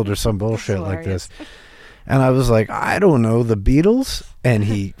in the world," or some bullshit like this. And I was like, "I don't know, the Beatles?" And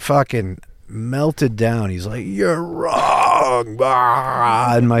he fucking melted down. He's like, "You're wrong,"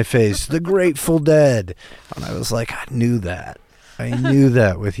 in my face. "The Grateful Dead." And I was like, I knew that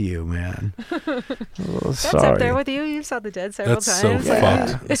with you, man. Oh, That's sorry. up there with you. You saw the Dead several That's times. so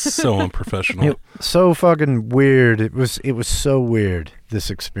fucked. It's so unprofessional. So fucking weird. It was so weird,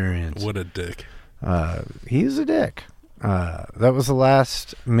 this experience. What a dick. He's a dick. That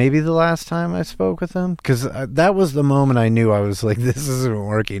was maybe the last time I spoke with him, because that was the moment I knew. I was like, this isn't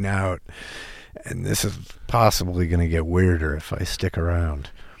working out, and this is possibly going to get weirder if I stick around.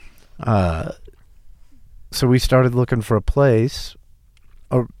 So we started looking for a place,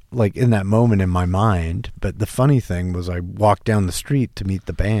 in that moment in my mind. But the funny thing was, I walked down the street to meet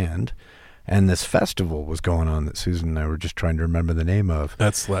the band, and this festival was going on that Susan and I were just trying to remember the name of.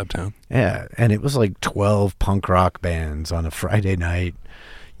 That's Slabtown. Yeah, and it was 12 punk rock bands on a Friday night,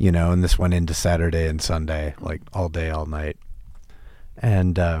 and this went into Saturday and Sunday, all day, all night.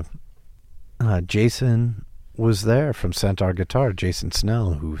 And Jason was there from Centaur Guitar, Jason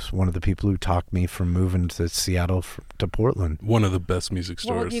Snell, who's one of the people who talked me from moving to Seattle to Portland. One of the best music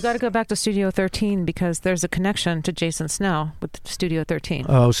stores. Well, you got to go back to Studio 13 because there's a connection to Jason Snell with Studio 13.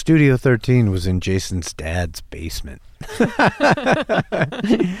 Oh, Studio 13 was in Jason's dad's basement.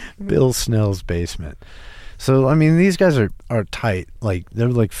 Bill Snell's basement. So, I mean, these guys are tight. They're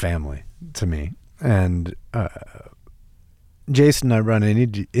like family to me. And Jason and I run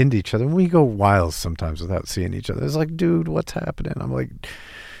into each other, and we go whiles sometimes without seeing each other. It's like, "Dude, what's happening?" I'm like,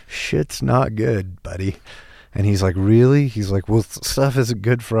 "Shit's not good, buddy." And he's like, "Really?" He's like, "Well, stuff isn't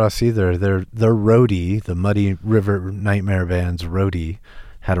good for us either." Their roadie, the Muddy River Nightmare Band's roadie,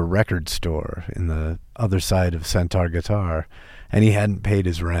 had a record store in the other side of Centaur Guitar, and he hadn't paid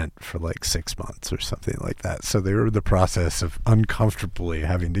his rent for 6 months or something like that. So they were in the process of uncomfortably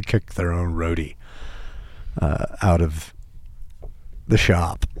having to kick their own roadie out of the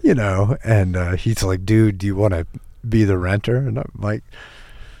shop, and he's like, "Dude, do you want to be the renter?" And I'm like,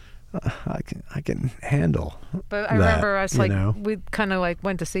 I can handle. But I that, remember us we kind of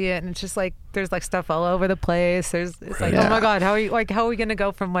went to see it, and it's just there's stuff all over the place. It's Yeah. oh my god, how are we gonna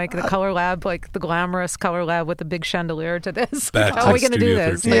go from the color lab, the glamorous color lab with the big chandelier, to this? Back How to are we gonna do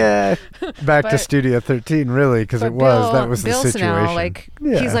Studio this? 13. Yeah, back to but- Studio 13, really, because But that was Bill the situation.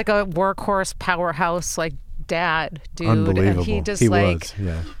 Snell, he's like a workhorse powerhouse dad dude, Unbelievable. and he just he was,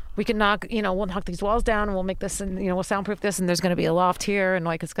 yeah. we can knock, we'll knock these walls down, and we'll make this, and we'll soundproof this, and there's going to be a loft here, and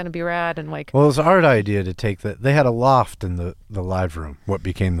it's going to be rad, and Well, it was our idea to take that. They had a loft in the live room, what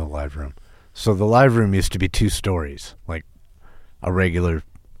became the live room. So the live room used to be 2 stories, like a regular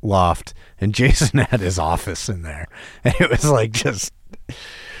loft, and Jason had his office in there, and it was like just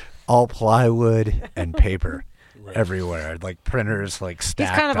all plywood and paper everywhere, like printers like stacked.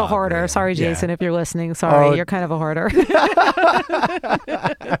 He's kind of a on hoarder. there. Sorry, Yeah. Jason, if you're listening. Sorry, Oh. you're kind of a hoarder.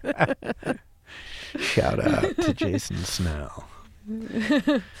 Shout out to Jason Snell.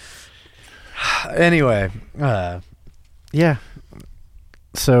 Anyway, yeah.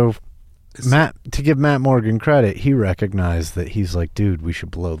 So to give Matt Morgan credit, he recognized that he's like, dude, we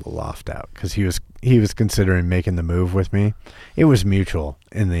should blow the loft out, because he was considering making the move with me. It was mutual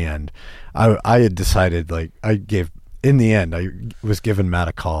in the end. I had decided, like, I was giving Matt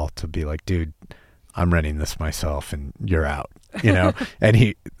a call to be like, dude, I'm renting this myself and you're out, you know? And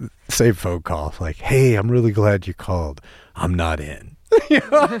he same phone call, like, hey, I'm really glad you called. I'm not in.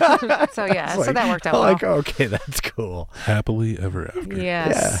 So yeah, so that worked out well. Like, okay, that's cool. Happily ever after.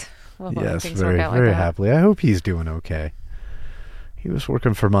 Yes. Well, Yes, things very, work out like very that. happily. I hope he's doing okay. He was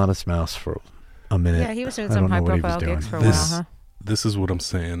working for Modest Mouse for a minute. Yeah, he was doing I some don't know what he was high-profile doing. gigs for a This- while, huh? This is what I'm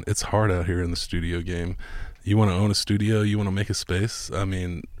saying. It's hard out here in the studio game. You want to own a studio, you want to make a space. I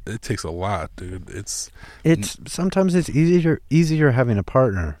mean, it takes a lot, dude. It's sometimes it's easier having a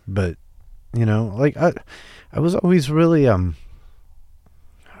partner, but you know, like I was always really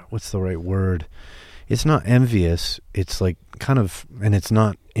what's the right word? It's not envious. It's like kind of, and it's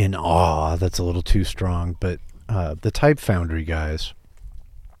not in awe. That's a little too strong. But the Type Foundry guys,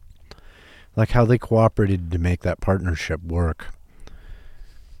 like how they cooperated to make that partnership work.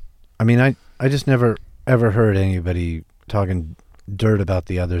 I mean, I just never ever heard anybody talking dirt about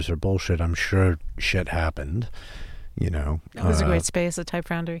the others or bullshit. I'm sure shit happened, you know. It was a great space, the Type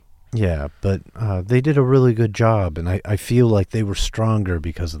Foundry. Yeah, but they did a really good job, and I feel like they were stronger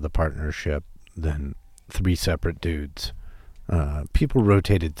because of the partnership than 3 separate dudes. People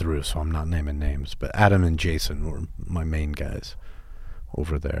rotated through, so I'm not naming names, but Adam and Jason were my main guys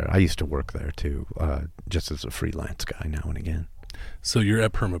over there. I used to work there too, just as a freelance guy now and again. So you're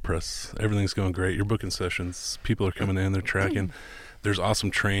at Permapress. Everything's going great. You're booking sessions. People are coming in. They're tracking. There's awesome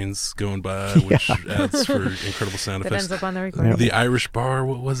trains going by, which adds for incredible sound That effects. ends up on the recording. The Irish bar,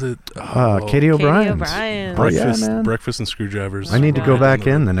 what was it? Katie O'Brien's. O'Brien's. Oh, yeah, Breakfast, man. breakfast and screwdrivers. I need to go God. back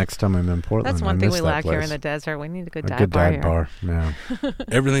in the next time I'm in Portland. That's one I thing miss we that lack here in place. the desert. We need a good A dive good bar dive here. bar, yeah.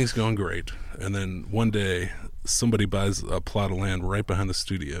 Everything's going great. And then one day, somebody buys a plot of land right behind the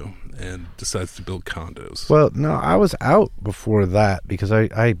studio and decides to build condos. Well, no, I was out before that because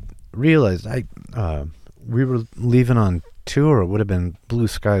I realized we were leaving on tour. It would have been Blue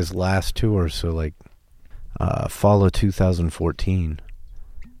Sky's last tour, so like fall of 2014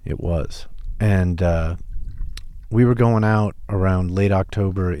 it was. And we were going out around late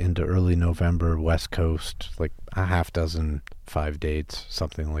October into early November, West Coast, like a half dozen 5 dates,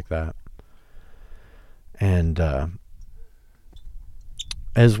 something like that. And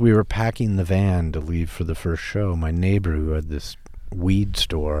as we were packing the van to leave for the first show, my neighbor who had this weed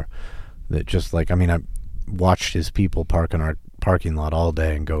store that just like, I mean, I watched his people park in our parking lot all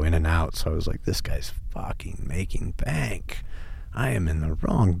day and go in and out. So I was like, this guy's fucking making bank. I am in the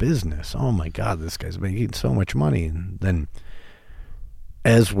wrong business. Oh my God, this guy's making so much money. And then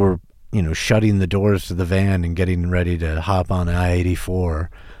as we're, you know, shutting the doors to the van and getting ready to hop on I-84,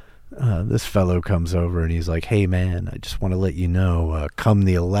 this fellow comes over and he's like, hey man, I just want to let you know, come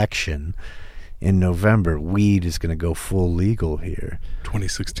the election in November, weed is going to go full legal here.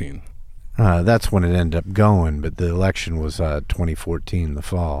 2016. That's when it ended up going, but the election was 2014, the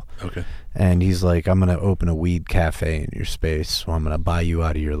fall. Okay. And he's like, I'm going to open a weed cafe in your space, so I'm going to buy you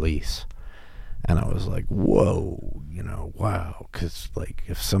out of your lease. And I was like, whoa, you know, wow. Because, like,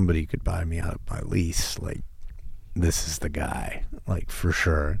 if somebody could buy me out of my lease, like, this is the guy, like, for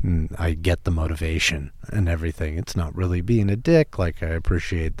sure. And I get the motivation and everything. It's not really being a dick. Like, I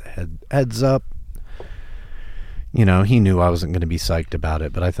appreciate the heads up. You know, he knew I wasn't going to be psyched about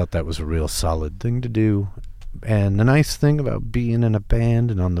it, but I thought that was a real solid thing to do. And the nice thing about being in a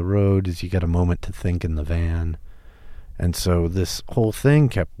band and on the road is you got a moment to think in the van. And so this whole thing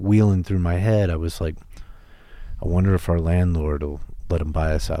kept wheeling through my head. I was like, I wonder if our landlord will let him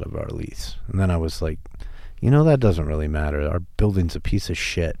buy us out of our lease. And then I was like, you know, that doesn't really matter. Our building's a piece of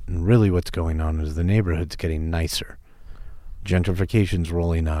shit. And really what's going on is the neighborhood's getting nicer. Gentrification's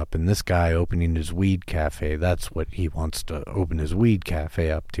rolling up, and this guy opening his weed cafe, that's what he wants to open his weed cafe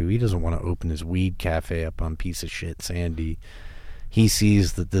up to. He doesn't want to open his weed cafe up on piece of shit Sandy. He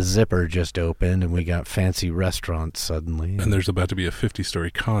sees that the Zipper just opened and we got fancy restaurants suddenly. And there's about to be a 50-story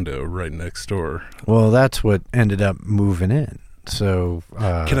condo right next door. Well, that's what ended up moving in. So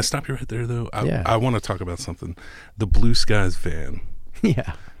Can I stop you right there, though? Yeah. I want to talk about something. The Blue Skies van.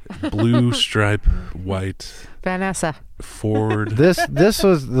 yeah. blue stripe, white, Vanessa. Ford. This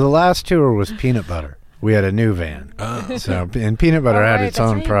was the last tour was Peanut Butter. We had a new van. So and Peanut Butter had its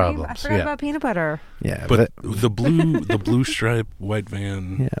own problems. I forgot about peanut butter. Yeah, But the blue stripe, white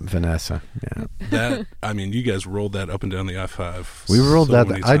van. yeah, Vanessa. Yeah, That, I mean, you guys rolled that up and down the I-5. we rolled so that.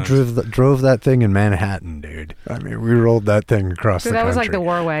 many I times. drove that thing in Manhattan, dude. I mean, we rolled that thing across So the that country. was like the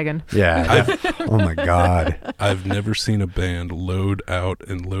war wagon. Yeah. Oh my God. I've never seen a band load out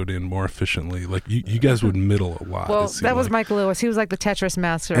and load in more efficiently. Like you guys would middle a lot. Well, it seemed that was like. Mike Lewis. He was like the Tetris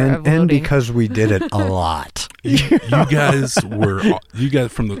master of And loading. because we did it a lot. You guys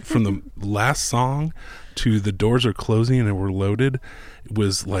from the last song to the doors are closing and we're loaded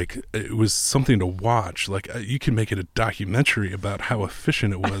was like, it was something to watch. Like you can make it a documentary about how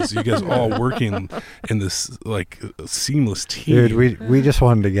efficient it was. You guys all working in this like seamless team. Dude, we just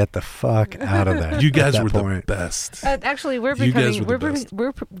wanted to get the fuck out of there. You guys at were that the point. best. Actually, we're You guys becoming were the best.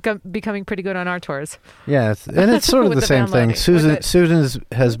 we're becoming pretty good on our tours. Yeah, and it's sort of With the the same van thing. loading. Susan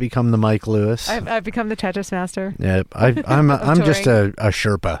has become the Mike Lewis. I've become the Tetris master. Yeah, I'm just touring. a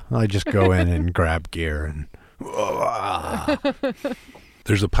Sherpa. I just go in and grab gear and.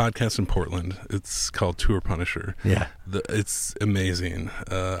 There's a podcast in Portland. It's called Tour Punisher. Yeah. It's amazing.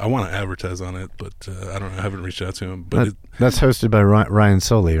 I want to advertise on it, but I don't know. I haven't reached out to him. But That's hosted by Ryan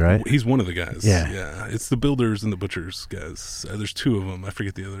Soley, right? he's one of the guys. Yeah. It's the Builders and the Butchers guys. There's two of them. I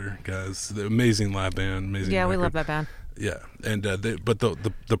forget the other guys. The amazing live band. Amazing. Yeah, we record. love that band. Yeah, and but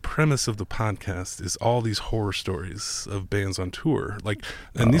the premise of the podcast is all these horror stories of bands on tour, like,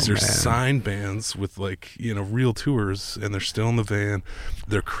 and these are man. signed bands with like real tours, and they're still in the van,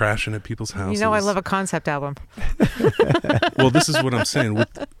 they're crashing at people's houses. You know, I love a concept album. Well, this is what I'm saying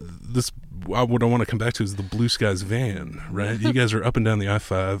with this. What I want to come back to is the Blue Skies van, right? You guys are up and down the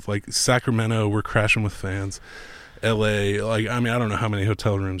I-5, like Sacramento. We're crashing with fans. LA, like, I mean, I don't know how many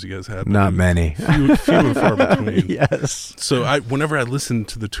hotel rooms you guys had. Not many. Few and far between. Yes. So whenever I listen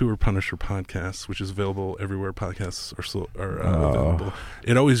to the Tour Punisher podcast, which is available everywhere podcasts are available,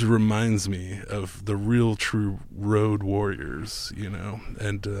 it always reminds me of the real true road warriors,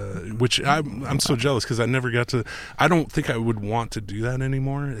 and which I'm so jealous because I never got to. I don't think I would want to do that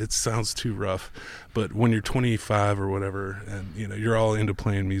anymore. It sounds too rough. But when you're 25 or whatever, and you're all into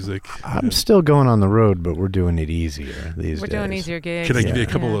playing music, I'm still going on the road, but we're doing it easier these days. We're doing easier gigs. can I give you a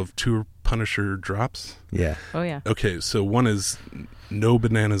Yeah. couple of Tour Punisher drops? Yeah. Oh yeah. Okay, so one is no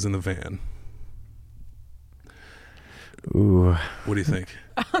bananas in the van. Ooh. What do you think?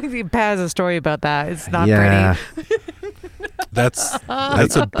 Pat has a story about that. It's not Yeah. pretty. That's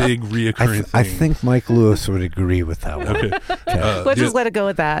a big reoccurring I thing. think Mike Lewis would agree with that one. Okay. Let's just let it go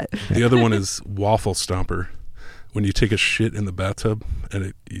with that. The other one is waffle stomper. When you take a shit in the bathtub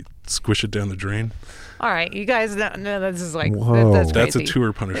and you squish it down the drain. All right, you guys. No, this is like Whoa. that's That's a crazy.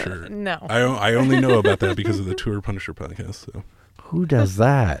 Tour Punisher. No. I only know about that because of the Tour Punisher podcast. So Who does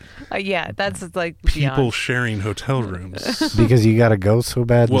that? Yeah, that's like people beyond. sharing hotel rooms. Because you got to go so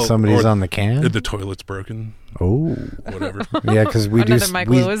bad and Well, somebody's or on the can? The toilet's broken. Oh. Whatever. Yeah, because we do. Another Mike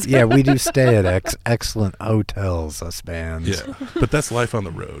Lewis. Yeah, we do stay at excellent hotels, us bands. Yeah, but that's life on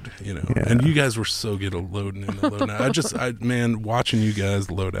the road, Yeah. And you guys were so good at loading in and loading out. Man, watching you guys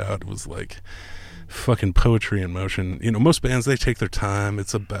load out was like fucking poetry in motion. Most bands, they take their time.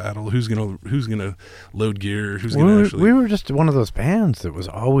 It's a battle. Who's gonna load gear? Who's gonna actually? We were just one of those bands that was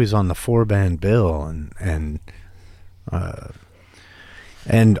always on the 4-band bill and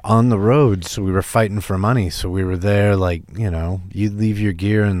on the road, so we were fighting for money. So we were there, like, you'd leave your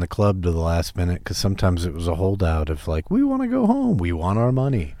gear in the club to the last minute because sometimes it was a holdout of like, we want to go home, we want our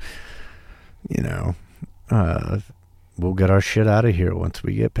money. We'll get our shit out of here once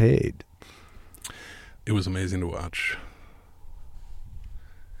we get paid. It was amazing to watch.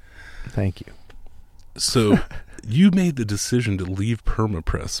 Thank you. So you made the decision to leave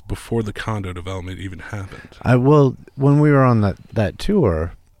Permapress before the condo development even happened. Well, when we were on that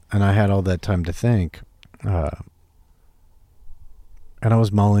tour, and I had all that time to think, and I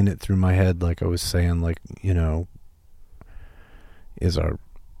was mulling it through my head, like I was saying, like, is our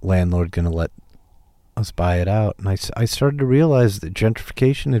landlord going to let us buy it out? And I started to realize that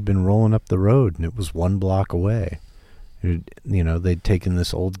gentrification had been rolling up the road, and it was 1 block away. They'd taken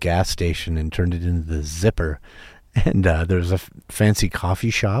this old gas station and turned it into the Zipper. And there was a fancy coffee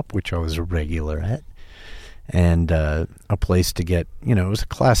shop, which I was a regular at. And a place to get, it was a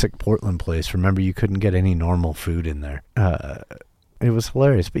classic Portland place. Remember, you couldn't get any normal food in there. It was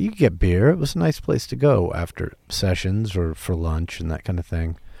hilarious. But you could get beer. It was a nice place to go after sessions or for lunch and that kind of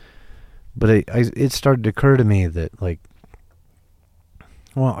thing. But it started to occur to me that, like,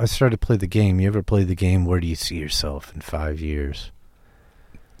 I started to play the game. You ever play the game, Where Do You See Yourself in 5 years?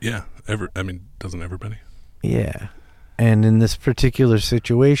 Yeah, doesn't everybody? Yeah. And in this particular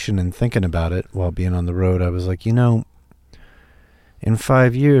situation and thinking about it while being on the road, I was like, in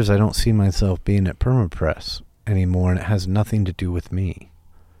 5 years, I don't see myself being at Permapress anymore, and it has nothing to do with me.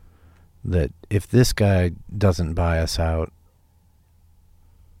 That if this guy doesn't buy us out,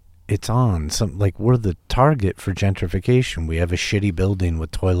 it's on. We're the target for gentrification. We have a shitty building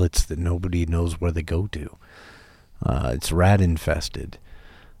with toilets that nobody knows where they go to. It's rat infested.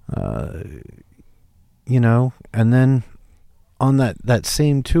 And then on that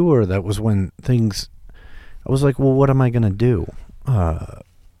same tour, that was when I was like, well, what am I going to do?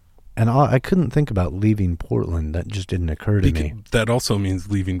 And I couldn't think about leaving Portland. That just didn't occur to me. That also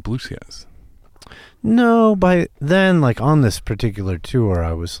means leaving Blue Skies. No, by then, on this particular tour,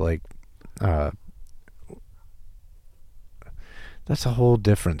 I was like, that's a whole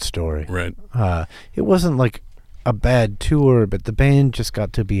different story. Right. It wasn't like a bad tour, but the band just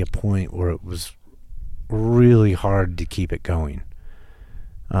got to be a point where it was really hard to keep it going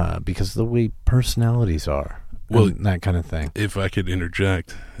because of the way personalities are. Well, that kind of thing. If I could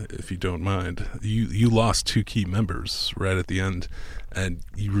interject, if you don't mind, you lost 2 key members right at the end, and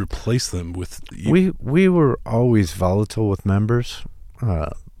you replaced them with... We were always volatile with members,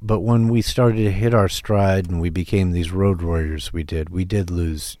 but when we started to hit our stride and we became these road warriors, we did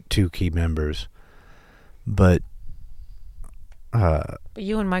lose 2 key members. But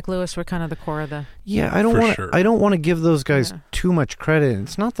you and Mike Lewis were kind of the core of the... Yeah, I don't want to give those guys too much credit.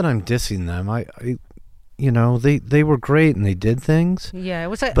 It's not that I'm dissing them. They were great and they did things. Yeah, it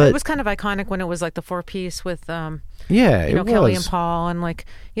was kind of iconic when it was like the 4-piece with Kelly and Paul, and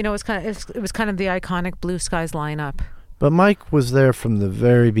it was kind of the iconic Blue Skies lineup. But Mike was there from the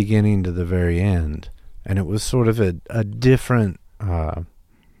very beginning to the very end, and it was sort of a different. I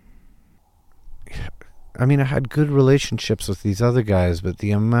had good relationships with these other guys, but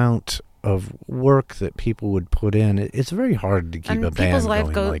the amount of work that people would put in, it's very hard to keep a band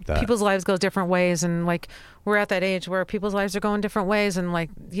going like that. People's lives go different ways, and we're at that age where people's lives are going different ways, and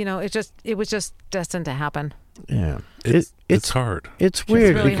it was just destined to happen. Yeah, it's hard. It's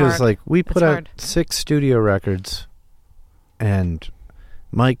weird really because hard. We put out 6 studio records, and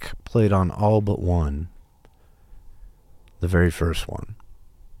Mike played on all but one, the very first one,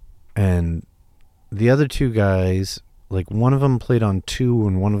 and the other 2 guys. One of them played on 2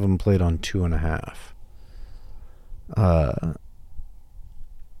 and one of them played on 2.5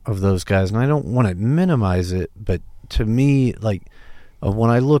 of those guys. And I don't want to minimize it, but to me, when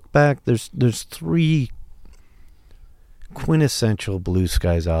I look back, there's 3 quintessential Blue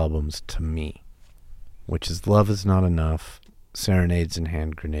Skies albums to me, which is Love Is Not Enough, Serenades and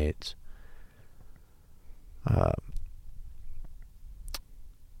Hand Grenades.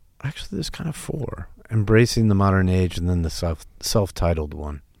 Actually, there's kind of 4. Embracing the Modern Age, and then the self-titled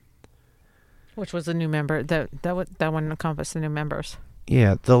one. Which was the new member. That one encompassed the new members.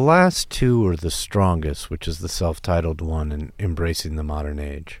 Yeah, the last 2 are the strongest, which is the self-titled one and Embracing the Modern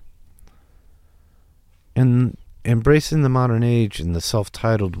Age. And Embracing the Modern Age and the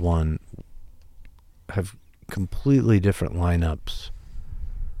self-titled one have completely different lineups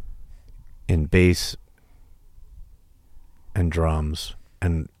in bass and drums,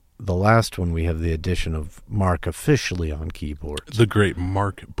 and the last one, we have the addition of Mark officially on keyboards. The great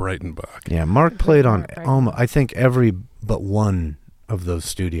Mark Breitenbach. Yeah, Mark played on I think every but one of those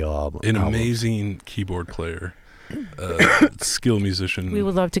studio albums. An amazing keyboard player, skill musician. We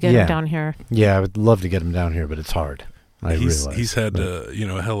would love to get him down here. Yeah, I would love to get him down here, but it's hard. He's had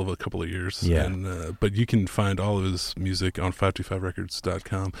a hell of a couple of years. Yeah. And, but you can find all of his music on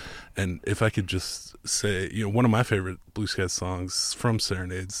 525records.com. And if I could just say, one of my favorite Blue Skies songs from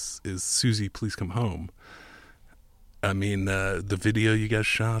Serenades is Susie, Please Come Home. The video you guys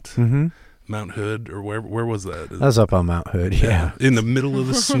shot, Mount Hood, or where was that? That was up on Mount Hood, yeah. In the middle of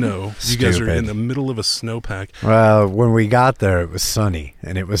the snow. You guys are in the middle of a snowpack. Well, when we got there, it was sunny,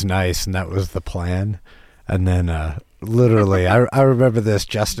 and it was nice, and that was the plan. And then... literally, I remember this.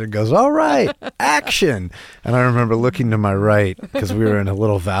 Justin goes, "All right, action!" And I remember looking to my right because we were in a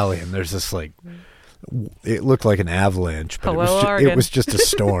little valley, and there's this it looked like an avalanche, but it was just a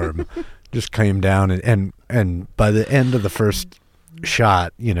storm, just came down, and by the end of the first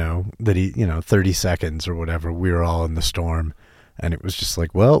shot, 30 seconds or whatever, we were all in the storm, and it was just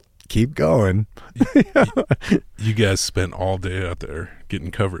well, keep going. You guys spent all day out there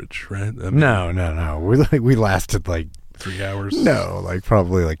getting coverage, right? No. We lasted 3 hours. No,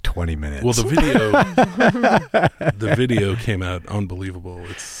 probably 20 minutes. Well, the video came out unbelievable.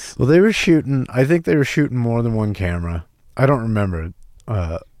 They were shooting. I think they were shooting more than one camera. I don't remember.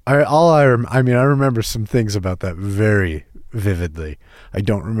 I remember some things about that very, vividly. I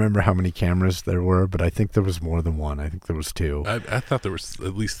don't remember how many cameras there were, but I think there was more than one. I think there was two. I thought there was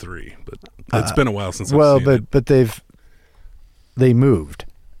at least three, but it's been a while since I've seen it. But they moved,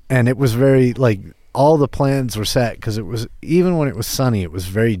 and it was very like all the plans were set because it was, even when it was sunny, it was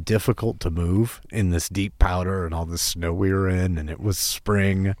very difficult to move in this deep powder and all the snow we were in, and it was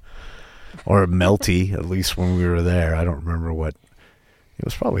spring or melty, at least when we were there. I don't remember what. It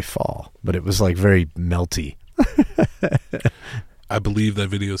was probably fall, but it was like very melty. I believe that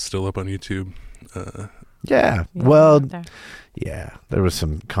video is still up on YouTube. Yeah. Well, yeah, there was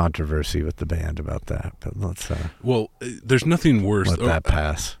some controversy with the band about that, but let's there's nothing worse. let that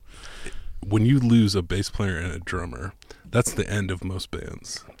pass. When you lose a bass player and a drummer, that's the end of most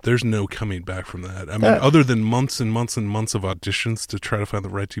bands. There's no coming back from that. I mean, other than months and months and months of auditions to try to find the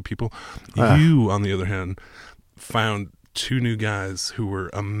right two people, you, on the other hand, found two new guys who were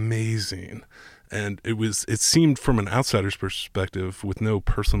amazing. And it seemed from an outsider's perspective, with no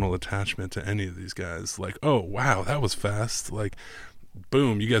personal attachment to any of these guys, like, oh, wow, that was fast. Like,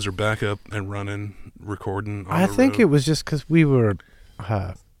 boom, you guys are back up and running, recording on I the think road. it was just because we were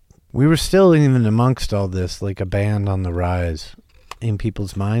still even amongst all this, like a band on the rise in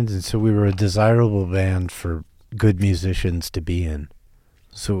people's minds. And so we were a desirable band for good musicians to be in.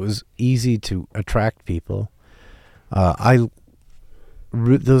 So it was easy to attract people.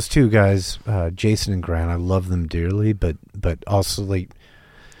 Those two guys, Jason and Grant, I love them dearly, but also like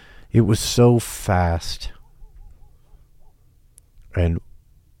it was so fast, and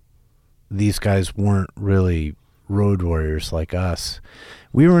these guys weren't really road warriors like us.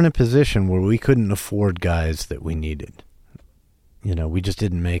 We were in a position where we couldn't afford guys that we needed. You know, we just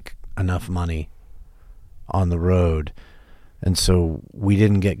didn't make enough money on the road, and so we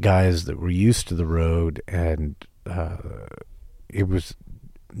didn't get guys that were used to the road, and it was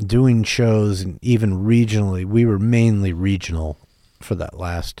doing shows, and even regionally, we were mainly regional for that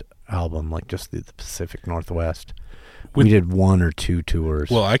last album, like just the Pacific Northwest. We did one or two tours.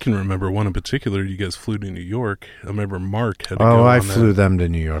 Well, I can remember one in particular. You guys flew to New York. I remember Mark had to Oh, go I on flew that. them to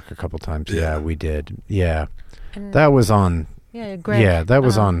New York a couple times. Yeah, Yeah. we did. Yeah. And That was on... Greg, yeah, that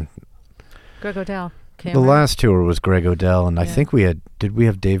was on... Greg Odell came. The right? last tour was Greg Odell, and I Yeah. think did we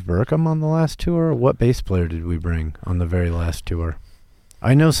have Dave Burkham on the last tour? What bass player did we bring on the very last tour?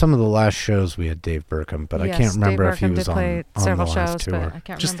 I know some of the last shows we had Dave Burkham, but I Yes, can't remember Dave if he Burkham was did on play the several last shows, tour. but I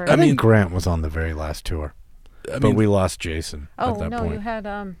can't Just- remember. I mean- think Grant was on the very last tour, but we lost Jason oh at that no, point. you had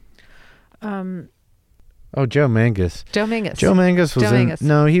Oh, Joe Mangus. Joe Mingus. Joe Mangus was Joe in... Mangus.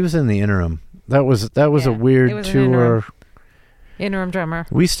 No, he was in the interim. That was Yeah, a he weird was an tour. interim drummer.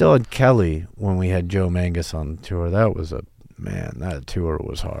 We still had Kelly when we had Joe Mangus on tour. That was that tour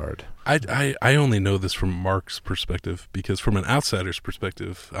was hard. I only know this from Mark's perspective, because from an outsider's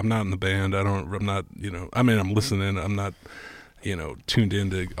perspective, I'm not in the band. I'm not, I'm listening. I'm not, tuned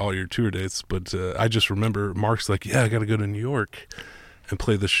into all your tour dates, but I just remember Mark's like, yeah, I got to go to New York and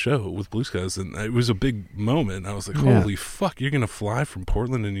play this show with Blue Skies. And it was a big moment. I was like, Yeah. holy fuck, you're going to fly from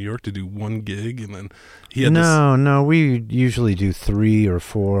Portland to New York to do one gig? And then he had No, we usually do 3 or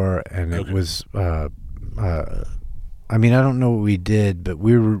 4, and Okay. it was, I mean, I don't know what we did, but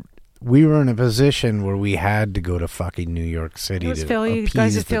we were in a position where we had to go to fucking New York City It was to Philly. You appease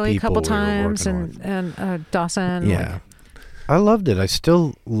guys the did Philly a people couple we were times, working with. and Dawson. Yeah. I loved it. I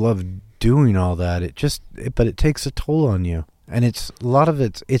still love doing all that. But it takes a toll on you. And it's a lot of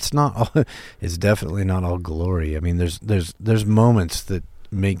it's not all, it's definitely not all glory. I mean, there's moments that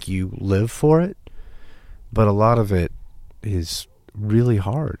make you live for it, but a lot of it is really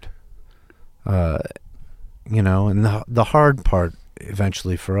hard. And the hard part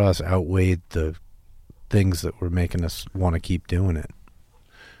eventually for us outweighed the things that were making us want to keep doing it.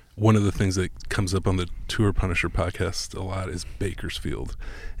 One of the things that comes up on the Tour Punisher podcast a lot is Bakersfield.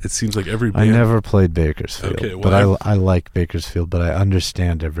 It seems like every band... I never played Bakersfield, Okay, well, but I like Bakersfield, but I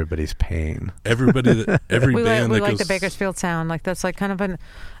understand everybody's pain. every we band like, that like goes... the Bakersfield sound. Like that's like kind of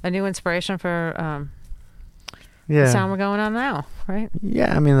a new inspiration for Yeah, the sound we're going on now, right?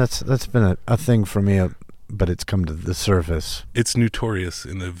 yeah. I mean, that's been a thing for me, but it's come to the surface. It's notorious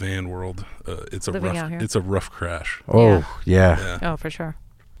in the van world. It's Living out here. a rough crash. Oh yeah. Yeah. Oh, for sure.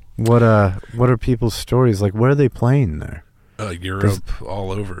 What are people's stories like? Where are they playing there? Europe,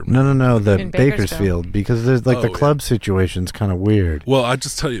 all over. No. The In Bakersfield, because there's like the Oh, club situation's kind of weird. Well, I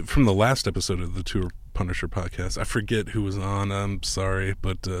just tell you from the last episode of the Tour Punisher podcast, I forget who was on. I'm sorry,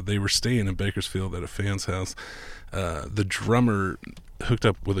 but they were staying in Bakersfield at a fan's house. The drummer hooked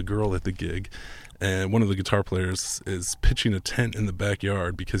up with a girl at the gig, and one of the guitar players is pitching a tent in the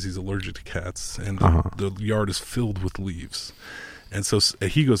backyard because he's allergic to cats, and the yard is filled with leaves. And so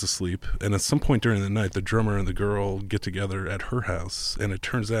he goes to sleep, and at some point during the night, the drummer and the girl get together at her house, and it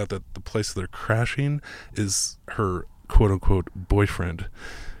turns out that the place they're crashing is her quote-unquote boyfriend,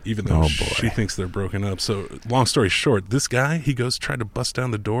 even though she thinks they're broken up. So long story short, this guy, he goes try to bust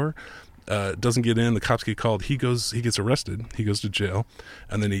down the door, doesn't get in, the cops get called, he gets arrested, he goes to jail,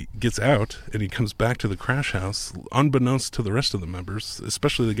 and then he gets out, and he comes back to the crash house, unbeknownst to the rest of the members,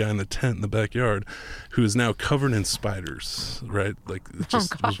 especially the guy in the tent in the backyard, who is now covered in spiders, right? Like, it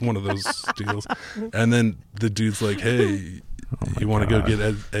just was one of those deals. And then the dude's like, hey, you want to go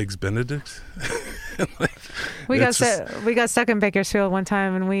get Eggs Benedict? Like, we got stuck in Bakersfield one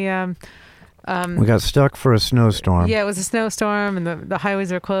time, and we got stuck for a snowstorm. Yeah, it was a snowstorm, and the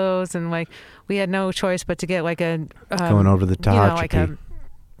highways were closed, and like we had no choice but to get like a going over the Tehachapi.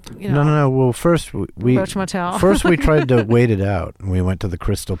 No. Well, first we Roach Motel. First we tried to wait it out. We went to the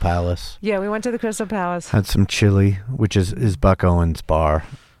Crystal Palace. Yeah, we went to the Crystal Palace. Had some chili, which is Buck Owens' bar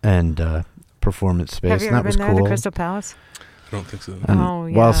and performance space. Have you ever been there, the Crystal Palace? I don't think so.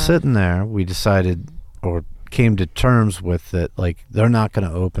 And while sitting there, we decided, or came to terms with it, like, they're not going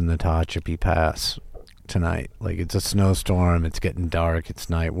to open the Tehachapi Pass tonight. Like, it's a snowstorm, it's getting dark, it's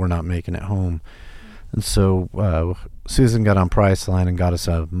night, we're not making it home. And so Susan got on Priceline and got us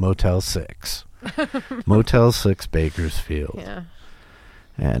a Motel 6. Motel 6 Bakersfield. Yeah.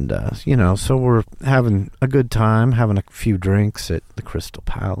 And, so we're having a good time, having a few drinks at the Crystal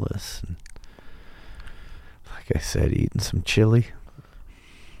Palace. And like I said, eating some chili.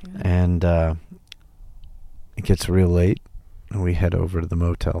 Yeah. And it gets real late, and we head over to the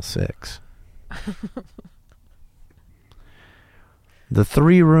Motel 6. The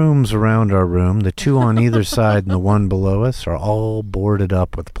 3 rooms around our room, the 2 on either side and the 1 below us, are all boarded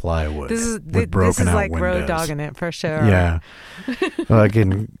up with plywood. This is out like windows. road dogging it for sure. Yeah. Like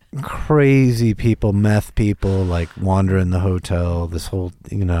crazy people, meth people, like wandering the hotel, this whole,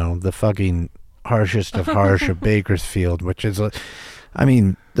 the fucking harshest of harsh of Bakersfield, which is,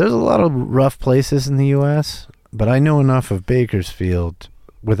 there's a lot of rough places in the U.S., but I know enough of Bakersfield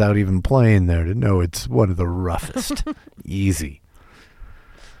without even playing there to know it's one of the roughest. Easy.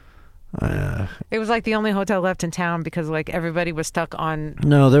 It was like the only hotel left in town because like everybody was stuck on.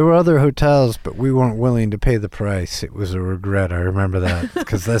 No, there were other hotels, but we weren't willing to pay the price. It was a regret. I remember that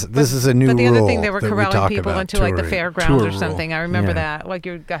because this is a new rule. But the other thing, they were corralling people about, into like the fairgrounds or something. I remember that. Like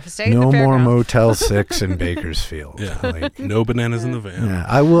you got to stay. No at the more fairgrounds. Motel 6 in Bakersfield. Yeah, no bananas in the van. Yeah,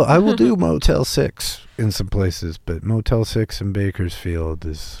 I will do Motel 6 in some places, but Motel 6 in Bakersfield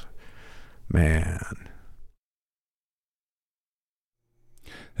is, man.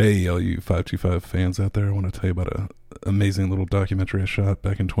 Hey, all you 525 fans out there, I want to tell you about an amazing little documentary I shot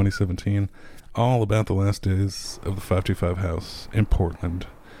back in 2017, all about the last days of the 525 house in Portland,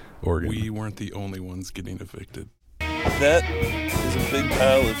 Oregon. We weren't the only ones getting evicted. That is a big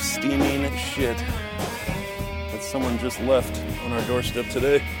pile of steaming shit that someone just left on our doorstep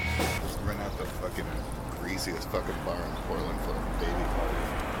today. Rent out the fucking greasiest fucking bar in Portland for a baby party.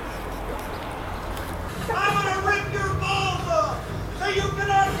 I'm gonna rip your balls off so you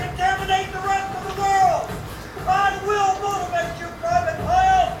cannot contaminate the rest of the world. I will motivate you, Private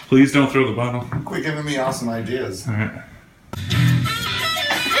Pile. Please don't throw the bottle. Quit giving me awesome ideas. All right.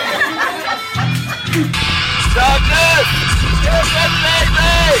 Stop this! Impersonate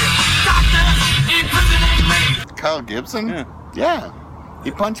me! Stop this! Impersonate me! Kyle Gibson? Yeah. He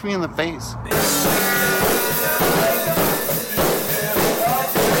punched me in the face.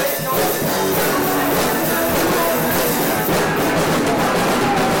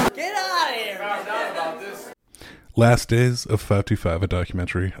 Get out of here! Last Days of 525, a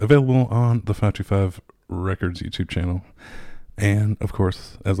documentary available on the 525 Records YouTube channel. And, of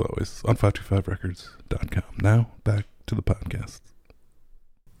course, as always, on 525records.com. Now, back to the podcast.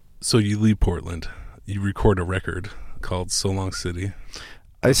 So you leave Portland. You record a record called So Long City.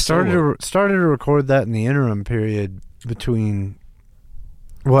 I started to record that in the interim period between...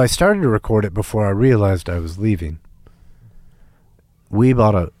 Well, I started to record it before I realized I was leaving. We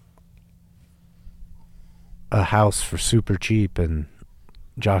bought a house for super cheap in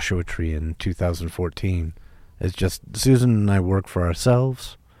Joshua Tree in 2014. It's just Susan and I work for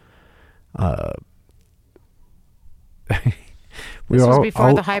ourselves. This was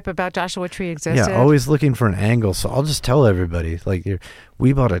before the hype about Joshua Tree existed. Yeah, always looking for an angle. So I'll just tell everybody,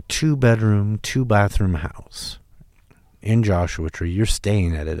 we bought a 2-bedroom, 2-bathroom house in Joshua Tree. You're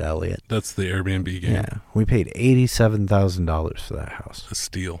staying at it, Elliot. That's the Airbnb game. Yeah, we paid $87,000 for that house. A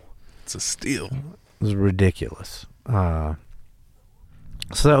steal. It's a steal. It was ridiculous.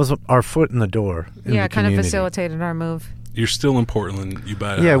 So that was our foot in the door. In the kind of community. facilitated our move. You're still in Portland. You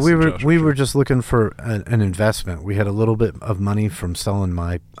buy a Yeah, house we in were Joshua we Tree. were just looking for an investment. We had a little bit of money from selling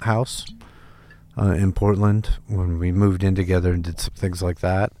my house in Portland when we moved in together and did some things like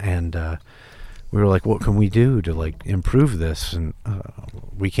that. And we were like, what can we do to like improve this? And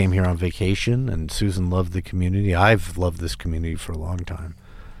we came here on vacation, and Susan loved the community. I've loved this community for a long time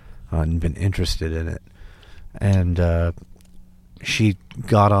and been interested in it. And she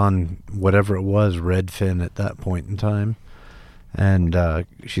got on whatever it was, Redfin at that point in time. And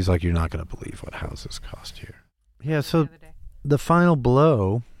she's like, you're not going to believe what houses cost here. Yeah, so the final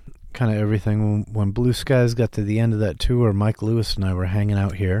blow, kind of everything, when Blue Skies got to the end of that tour, Mike Lewis and I were hanging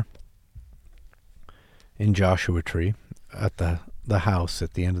out here in Joshua Tree at the house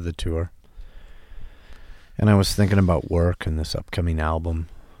at the end of the tour. And I was thinking about work and this upcoming album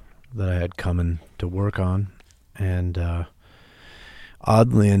that I had coming to work on. And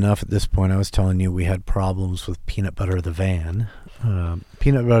oddly enough, at this point, I was telling you we had problems with Peanut Butter the van.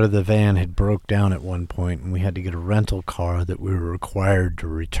 Peanut Butter the van had broke down at one point, and we had to get a rental car that we were required to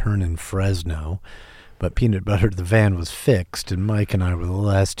return in Fresno. But Peanut Butter the van was fixed, and Mike and I were the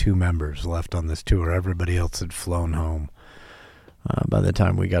last two members left on this tour. Everybody else had flown home by the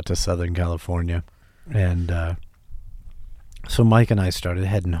time we got to Southern California. And so Mike and I started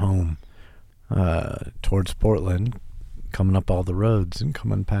heading home towards Portland, coming up all the roads and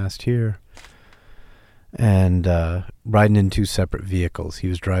coming past here. And riding in two separate vehicles. He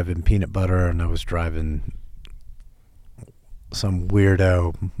was driving Peanut Butter, and I was driving some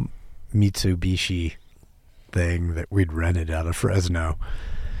weirdo Mitsubishi thing that we'd rented out of Fresno.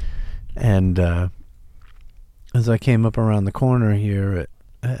 And as I came up around the corner here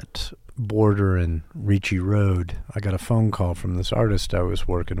at Border and Ricci Road, I got a phone call from this artist I was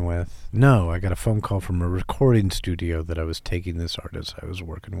working with. No, I got a phone call from a recording studio that I was taking this artist I was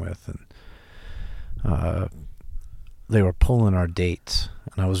working with, and they were pulling our dates,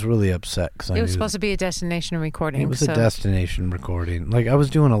 and I was really upset because It was supposed to be a destination recording. it was a destination recording. Like, I was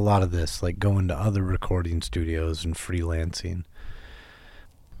doing a lot of this, like going to other recording studios and freelancing.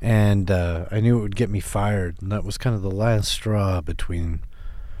 And I knew it would get me fired, and that was kind of the last straw between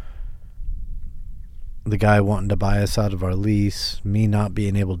the guy wanting to buy us out of our lease, me not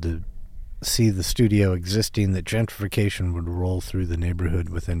being able to see the studio existing, that gentrification would roll through the neighborhood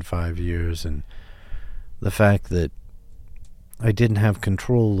within 5 years, and the fact that I didn't have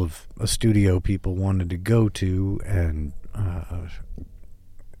control of a studio people wanted to go to, and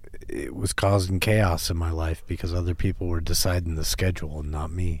it was causing chaos in my life because other people were deciding the schedule and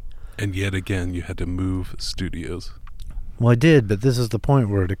not me. And yet again, you had to move studios. Well, I did, but this is the point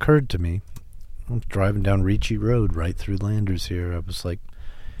where it occurred to me. I was driving down Ricci Road right through Landers here. I was like,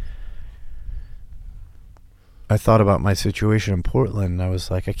 I thought about my situation in Portland, and I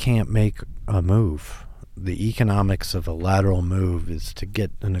was like, I can't make a move. The economics of a lateral move is to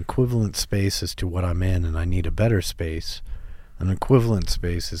get an equivalent space as to what I'm in, and I need a better space. An equivalent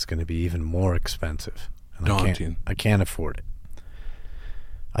space is going to be even more expensive. And Daunting. I can't afford it.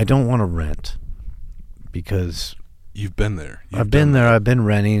 I don't want to rent because You've been there. I've been there. I've been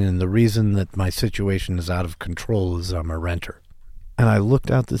renting, and the reason that my situation is out of control is I'm a renter. And I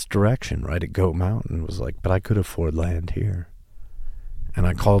looked out this direction right at Goat Mountain and was like, but I could afford land here. And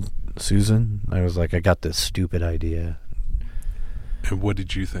I called Susan. I was like, I got this stupid idea. And what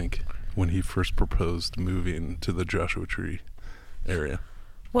did you think when he first proposed moving to the Joshua Tree area?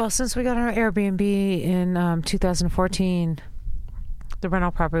 Well, since we got our Airbnb in 2014, the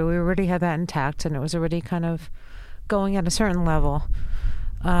rental property, we already had that intact, and it was already kind of going at a certain level.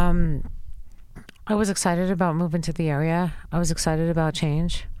 I was excited about moving to the area. I was excited about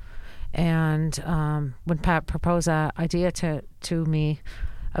change. And when Pat proposed that idea to me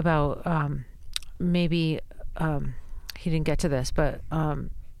about maybe he didn't get to this, but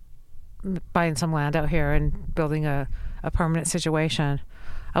buying some land out here and building a permanent situation,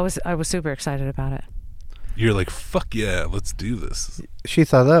 I was super excited about it. You're like, fuck yeah, let's do this. She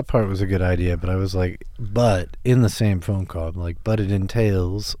thought that part was a good idea, but I was like, but in the same phone call, I'm like, but it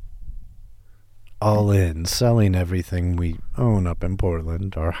entails all in selling everything we own up in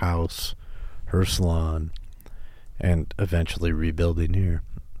Portland, our house, her salon, and eventually rebuilding here.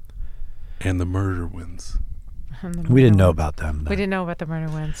 And the murder wins. We didn't know about them, though. We didn't know about the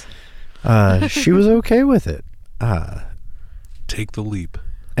murder wins. She was okay with it. Take the leap.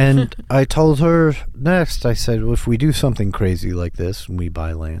 And I told her next, I said, well, if we do something crazy like this, and we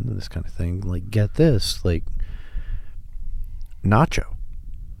buy land and this kind of thing, like, get this, like, Nacho.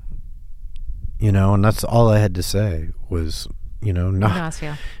 You know, and that's all I had to say was, you know,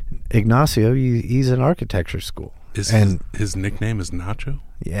 Ignacio. Ignacio, he's in architecture school. Is And- his nickname is Nacho?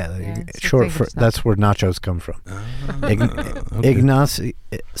 Yeah, it's short just for names, that's where nachos come from. Okay.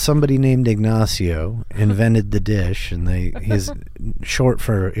 Somebody named Ignacio invented the dish, and his short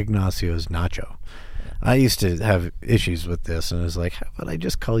for Ignacio is Nacho. I used to have issues with this, and I was like, "How about I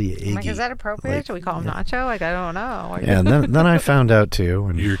just call you Iggy?" I'm like, is that appropriate? Like, Should we call him Nacho? Like, I don't know. Like, Yeah, and then I found out too,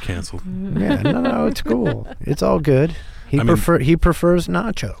 and You're canceled. yeah, no, it's cool. It's all good. He prefers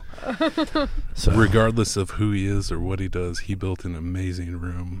Nacho. So Regardless of who he is or what he does, he built an amazing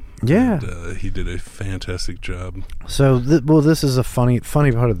room. Yeah. And, he did a fantastic job. So, this is a funny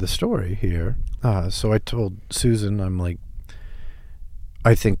part of the story here. So I told Susan, I'm like,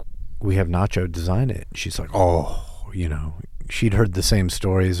 I think we have Nacho design it. She's like, oh, she'd heard the same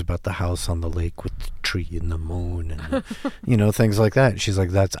stories about the house on the lake with the tree and the moon and, things like that. She's like,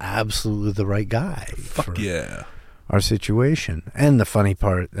 that's absolutely the right guy. Fuck yeah. Our situation. And the funny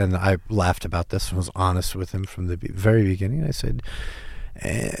part, and I laughed about this and was honest with him from the very beginning. I said,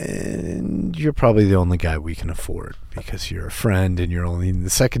 and you're probably the only guy we can afford because you're a friend and you're only in the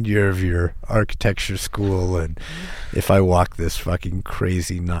second year of your architecture school, and if I walk this fucking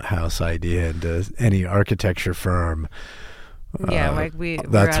crazy nut house idea into any architecture firm, yeah, like we're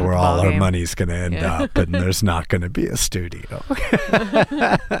that's out of where the all our ballgame. money's going to end up, and there's not going to be a studio.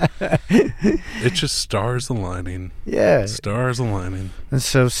 It's just stars aligning. Yeah. Stars aligning. And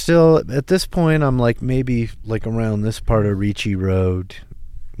so still at this point, I'm like maybe like around this part of Ricci Road,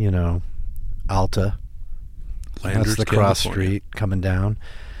 Alta. Landers, That's the cross California. street coming down.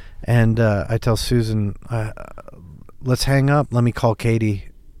 And I tell Susan, let's hang up. Let me call Katie.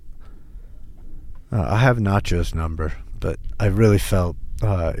 I have Nacho's number, but I really felt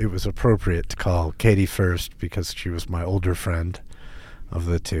it was appropriate to call Katie first because she was my older friend of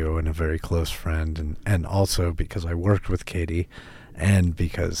the two and a very close friend, and also because I worked with Katie, and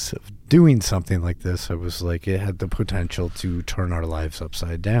because of doing something like this, I was like, it had the potential to turn our lives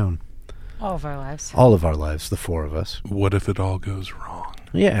upside down. All of our lives. All of our lives, the four of us. What if it all goes wrong?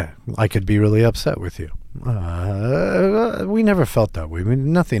 Yeah, I could be really upset with you. We never felt that way. I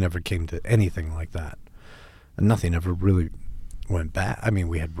mean, nothing ever came to anything like that. And nothing ever really went bad. I mean,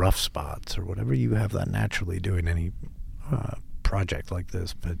 we had rough spots or whatever. You have that naturally doing any project like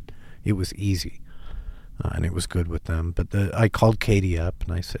this, but it was easy. And it was good with them. But I called Katie up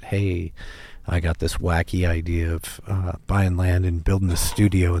and I said, hey, I got this wacky idea of buying land and building a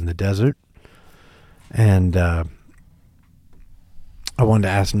studio in the desert. And I wanted to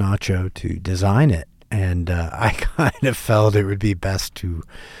ask Nacho to design it. And I kind of felt it would be best to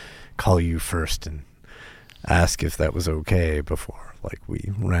call you first and ask if that was okay before, like,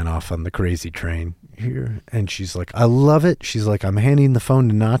 we ran off on the crazy train here. And she's like, I love it. She's like, I'm handing the phone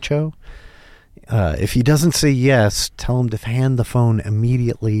to Nacho. If he doesn't say yes, tell him to hand the phone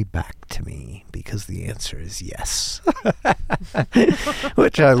immediately back to me because the answer is yes.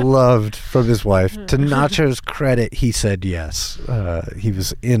 Which I loved from his wife. To Nacho's credit, he said yes. He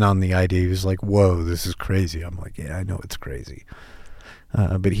was in on the idea. He was like, whoa, this is crazy. I'm like, yeah, I know it's crazy.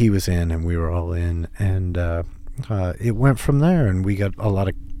 But he was in and we were all in. And it went from there, and we got a lot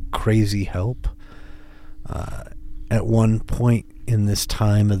of crazy help. At one point in this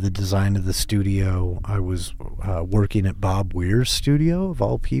time of the design of the studio, I was working at Bob Weir's studio, of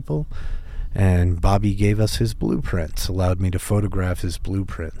all people, and Bobby gave us his blueprints, allowed me to photograph his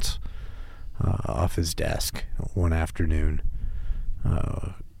blueprints off his desk one afternoon,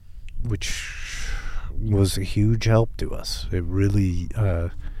 which was a huge help to us. It really,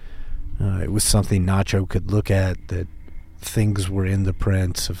 it was something Nacho could look at, that things were in the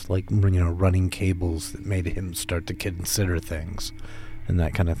prints of, like, running cables that made him start to consider things and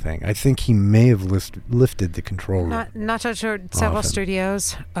that kind of thing. I think he may have lifted the control. Nacho toured several Often.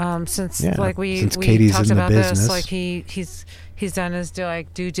 studios since, Yeah, like, we Katie's talked in the about this. business. Like, he's done his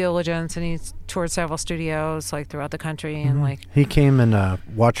due diligence, and he's toured several studios, like, throughout the country, and like, He came and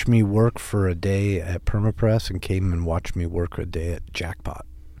watched me work for a day at Permapress, and came and watched me work a day at Jackpot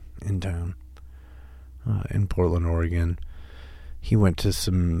in town, in Portland, Oregon. He went to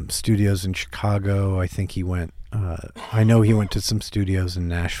some studios in Chicago. I think he went, I know he went to some studios in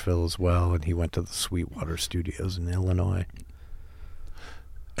Nashville as well, and he went to the Sweetwater studios in Illinois.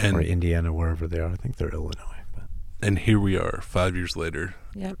 And or Indiana, wherever they are. I think they're Illinois. But. And here we are, 5 years later.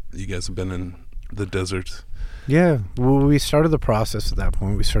 yep. You guys have been in the desert. Yeah, well, we started the process at that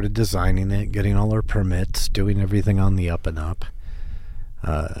point. We started designing it, getting all our permits, doing everything on the up and up,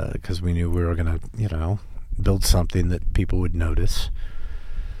 because we knew we were going to, build something that people would notice.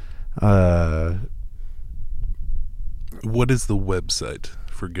 What is the website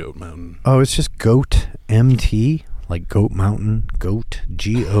for Goat Mountain? Oh, it's just Goat MT, like Goat Mountain, Goat,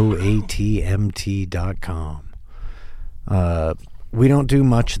 GOATMT.com. We don't do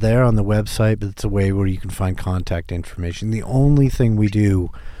much there on the website, but it's a way where you can find contact information. The only thing we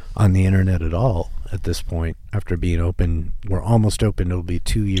do on the internet at all at this point, after being open, we're almost open. It'll be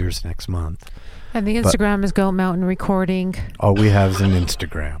 2 years next month. And the Instagram is Goat Mountain Recording. All we have is an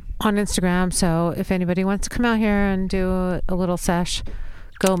Instagram. On Instagram, so if anybody wants to come out here and do a little sesh,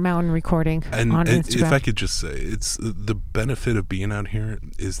 Goat Mountain Recording And on Instagram. if I could just say, it's the benefit of being out here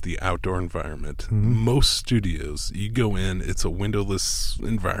is the outdoor environment. Mm-hmm. Most studios, you go in, it's a windowless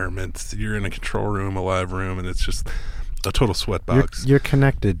environment. You're in a control room, a live room, and it's just a total sweat box. You're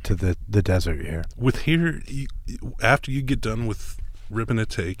connected to the desert here. With here, after you get done with ripping a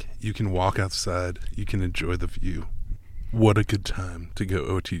take, you can walk outside, you can enjoy the view. What a good time to go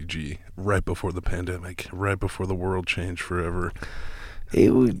OTG right before the pandemic, right before the world changed forever. It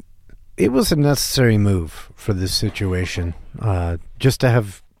was a necessary move for this situation, just to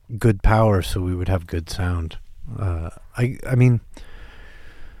have good power so we would have good sound. I mean,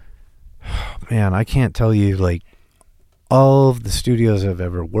 man, I can't tell you, like, all of the studios I've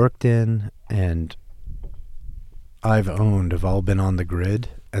ever worked in and I've owned have all been on the grid,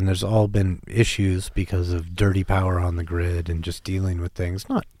 and there's all been issues because of dirty power on the grid and just dealing with things.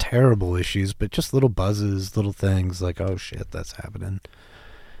 Not terrible issues, but just little buzzes, little things like, oh shit, that's happening.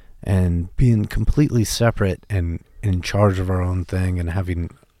 And being completely separate and in charge of our own thing and having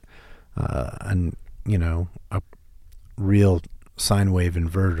a real sine wave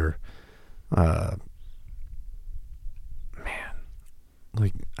inverter,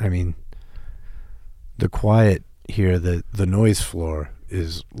 the quiet here, the noise floor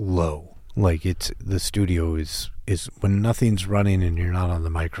is low. Like, it's the studio is when nothing's running and you're not on the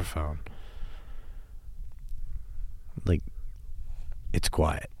microphone, like, it's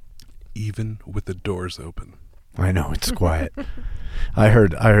quiet. Even with the doors open. I know, it's quiet. I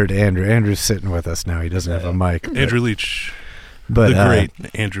heard Andrew. Andrew's sitting with us now. He doesn't have a mic. Andrew Leach. But the great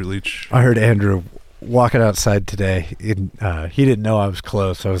Andrew Leach. I heard Andrew walking outside today. He didn't know I was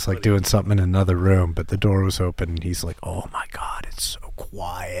close. I was like doing something in another room, but the door was open and he's like, oh my God, it's so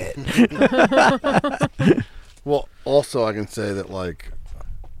quiet. Well, also I can say that, like,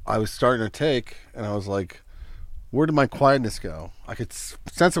 I was starting to take, and I was like, where did my quietness go? I could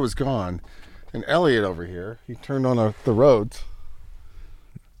sense it was gone. And Elliot over here, he turned on the roads.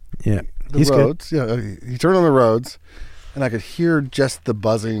 Yeah, The roads. Good. Yeah, he turned on the roads, and I could hear just the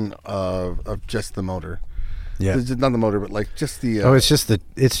buzzing of just the motor. Yeah, not the motor, but like just the. it's just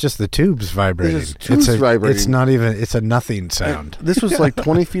the tubes vibrating. It's tubes vibrating. It's not even. It's a nothing sound. And this was like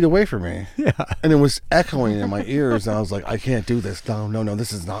 20 feet away from me. Yeah, and it was echoing in my ears, and I was like, I can't do this. No,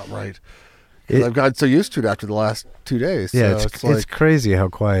 this is not right. I've gotten so used to it after the last 2 days. Yeah, so it's crazy how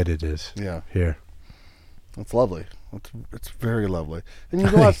quiet it is. Yeah, here. It's lovely. It's very lovely. And you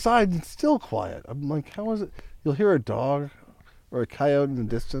go outside and it's still quiet. I'm like, how is it? You'll hear a dog or a coyote in the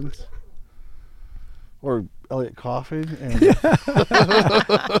distance, or Elliot coughing.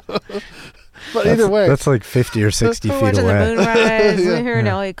 But either way, that's like 50 or 60 feet watching away. The moonrise. We hear an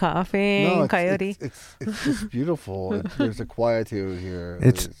Elliot coughing. No, coyote. It's just beautiful. There's a quietude here.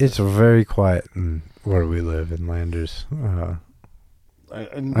 It's very quiet in where we live in Landers.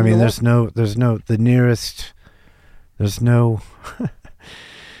 I mean, there's no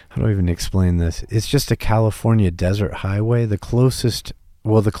how do I even explain this? It's just a California desert highway. The closest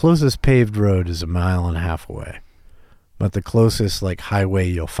paved road is 1.5 miles away. But the closest like highway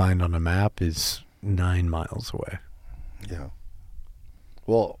you'll find on a map is 9 miles away. Yeah.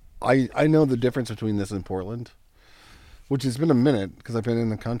 Well, I know the difference between this and Portland, which has been a minute because I've been in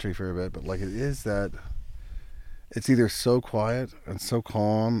the country for a bit, but like, it is that it's either so quiet and so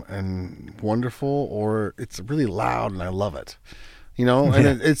calm and wonderful, or it's really loud and I love it. You know,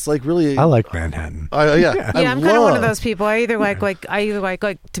 and it's like really. I like Manhattan. Yeah, I'm kind of one of those people. I either like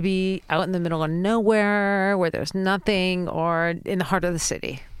to be out in the middle of nowhere where there's nothing, or in the heart of the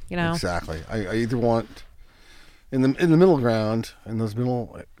city. You know, exactly. I either want in the middle ground, in those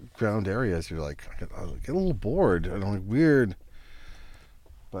middle ground areas. You're like, I get a little bored and I'm like, weird,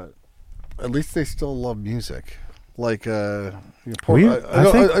 but at least they still love music. Like, I think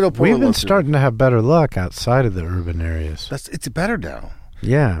we've been starting to have better luck outside of the urban areas. It's better now.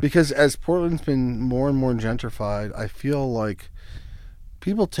 Yeah. Because as Portland's been more and more gentrified, I feel like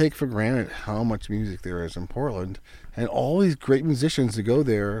people take for granted how much music there is in Portland, and all these great musicians that go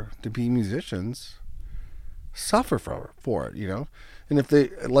there to be musicians suffer for it, you know? And if they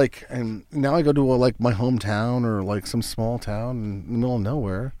and now I go to my hometown or like some small town in the middle of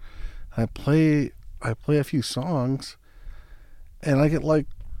nowhere, I play a few songs, and I get 20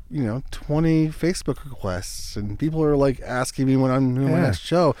 Facebook requests, and people are like asking me when I'm doing my next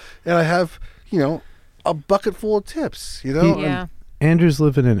show, and I have a bucket full of tips, you know? Yeah. Andrew's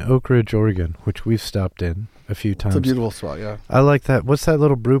living in Oak Ridge, Oregon, which we've stopped in a few times. It's a beautiful spot, yeah. I like that. What's that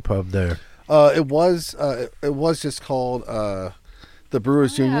little brew pub there? It was just called the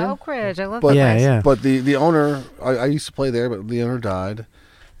Brewers Union. Yeah, Oak Ridge. I love But- that Yeah, place. yeah. But the owner, I used to play there, but the owner died.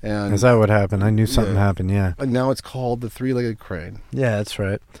 And, Is that what happened? I knew something Yeah. happened, yeah. and now it's called the Three-Legged Crane. Yeah, that's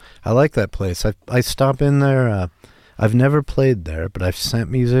right. I like that place. I stop in there. I've never played there, but I've sent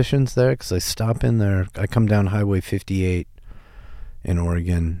musicians there because I stop in there. I come down Highway 58 in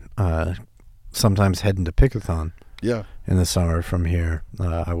Oregon, sometimes heading to Pickathon Yeah. in the summer from here.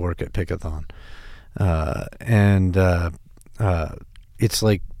 I work at Pickathon. And it's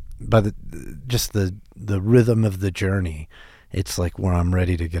like by the rhythm of the journey, it's like where I'm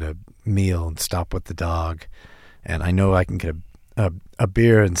ready to get a meal and stop with the dog, and I know I can get a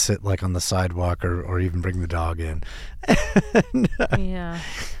beer and sit like on the sidewalk or even bring the dog in. Yeah.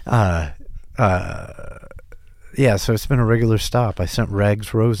 Yeah, so it's been a regular stop. I sent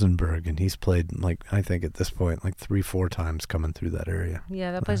Rags Rosenberg, and he's played, like, I think at this point, like 3-4 times coming through that area.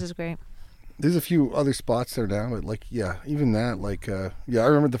 Yeah, that place is great. There's a few other spots there now, but like, yeah, even that, like, I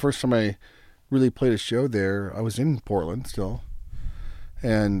remember the first time I really played a show there, I was in Portland still,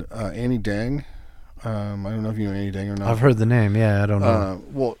 and Annie Dang, I don't know if you know Annie Dang or not. I've heard the name, yeah, I don't know.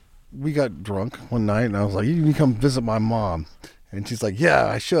 Well, we got drunk one night, and I was like, you need to come visit my mom. And she's like, yeah,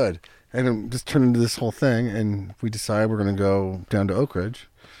 I should. And it just turned into this whole thing, and we decided we're going to go down to Oak Ridge.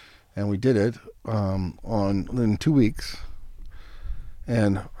 And we did it in 2 weeks.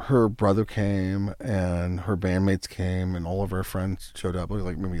 And her brother came, and her bandmates came, and all of our friends showed up. It was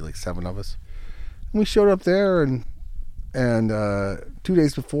like maybe like 7 of us. And we showed up there, and 2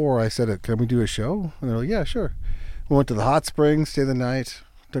 days before, I said, can we do a show? And they're like, yeah, sure. We went to the hot springs, stayed the night,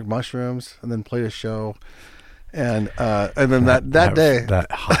 took mushrooms, and then played a show. And then that day, that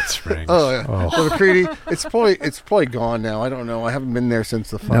hot springs. oh yeah, well, the McCready, it's probably gone now. I don't know. I haven't been there since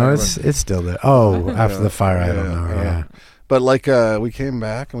the fire. No, but- it's still there. Oh, after the fire, I don't know. Yeah. But like, we came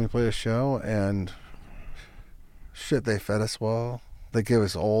back and we played a show, and shit, they fed us well. They gave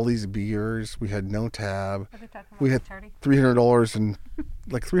us all these beers. We had no tab. We had $300 and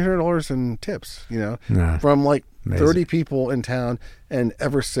 $300 in tips. You know, Nah, from like amazing. 30 people in town, and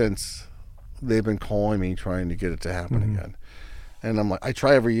ever since they've been calling me trying to get it to happen again. And I'm like, I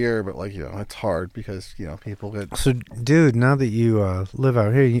try every year, but like, you know, it's hard because, you know, people get. So, dude, now that you live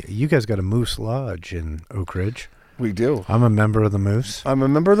out here, you guys got a Moose Lodge in Oak Ridge. We do. I'm a member of the Moose. I'm a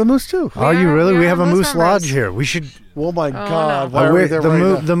member of the Moose too. Are you really? we We are have a Moose Moose members. Lodge here. We should. Oh my God! no. Why are we there right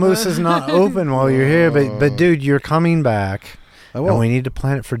now? The Moose is not open while you're here, but dude, you're coming back, I and will. we need to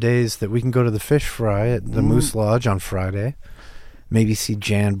plan it for days that we can go to the fish fry at the Moose Lodge on Friday. Maybe see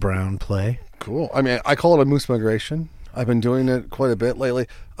Jan Brown play. Cool. I mean, I call it a moose migration. I've been doing it quite a bit lately.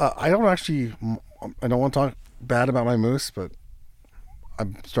 I don't want to talk bad about my moose, but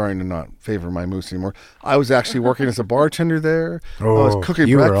I'm starting to not favor my moose anymore. I was actually working as a bartender there. I Oh, was cooking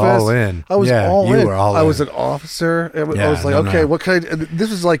you were breakfast. all in. I was Yeah, all you in. were all I in. was an officer. I Yeah, was like, no, okay, no. what kind of, this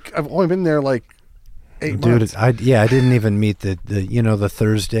was like, I've only been there like 8 months. Dude, I didn't even meet the the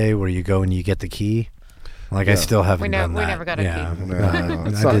Thursday where you go and you get the key. Like I Yeah. still haven't We done that. never got a yeah. key. No, I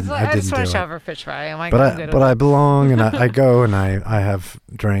it's not- didn't. I just didn't want do to it. show her fish fry. I'm like, But I'm good but at I it. belong, and I go and I have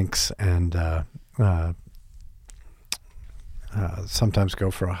drinks and sometimes go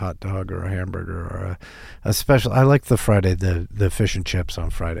for a hot dog or a hamburger or a special. I like the Friday the fish and chips on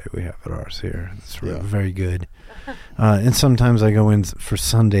Friday we have at ours here. It's Yeah. very good. And sometimes I go in for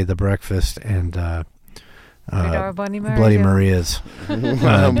Sunday the breakfast and Radar Bloody Mary, Bloody yeah. Maria's.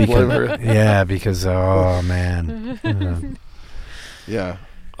 Because oh man. Yeah.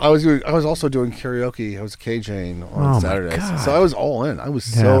 I was also doing karaoke. I was a KJing Oh, my on Saturdays. God. So I was all in. I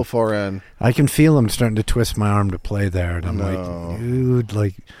was Yeah. so far in. I can feel him starting to twist my arm to play there, and I'm No. like, dude,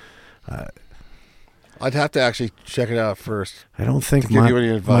 like, I'd have to actually check it out first. I don't think To give you any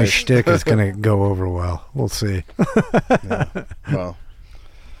my advice. shtick is going to go over well. We'll see. Yeah. Well,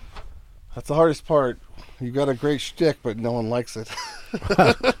 that's the hardest part. You got a great shtick, but no one likes it.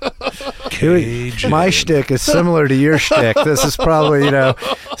 Dude, my shtick is similar to your shtick. This is probably,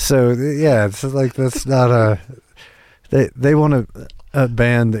 so yeah, it's like that's not a. They want a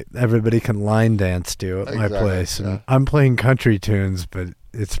band that everybody can line dance to at my Exactly, place, and yeah. I'm playing country tunes, but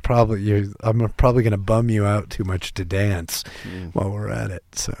it's probably I'm probably going to bum you out too much to dance while we're at it.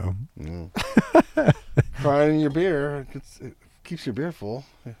 So Crying in your beer, it keeps your beer full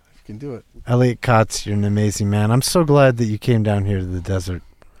if you can do it. Elliot Kotz, you're an amazing man. I'm so glad that you came down here to the desert.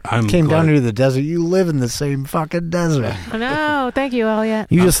 Came down here to the desert. You live in the same fucking desert. No, thank you, Elliot.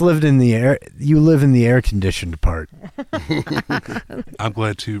 You just lived in the air. You live in the air-conditioned part. I'm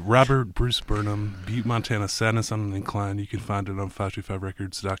glad to. Robert Bruce Burnham, Butte, Montana, Sadness on an Incline. You can find it on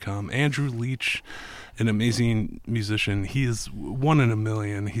 525records.com. Andrew Leach, an amazing musician. He is one in a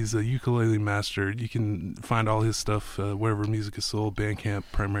million. He's a ukulele master. You can find all his stuff wherever music is sold, Bandcamp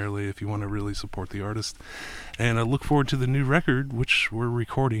primarily, if you want to really support the artist. And I look forward to the new record, which we're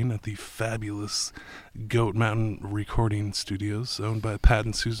recording at the fabulous Goat Mountain Recording Studios, owned by Pat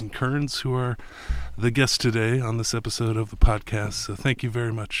and Susan Kearns, who are the guests today on this episode of the podcast. So thank you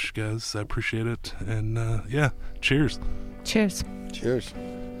very much, guys. I appreciate it. And yeah, cheers. Cheers. Cheers.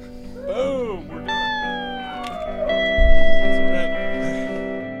 Boom, we're done.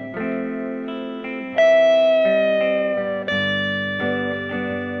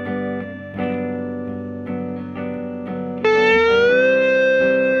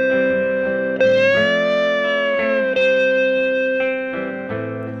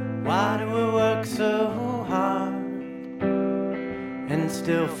 Why do we work so hard and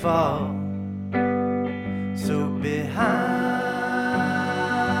still fall so behind?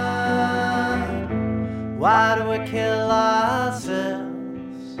 Why do we kill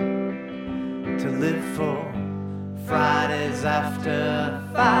ourselves to live for Fridays after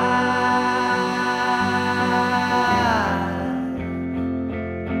 5?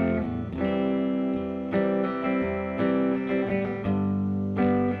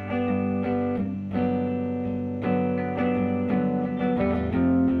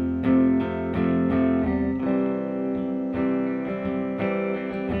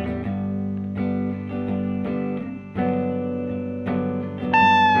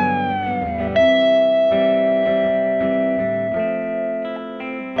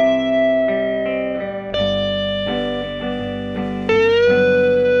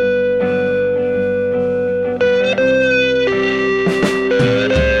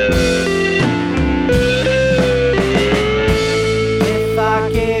 If I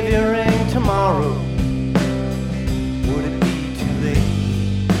gave you a ring tomorrow, would it be too late?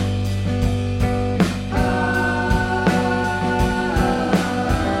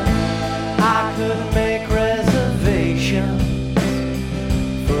 I could make reservations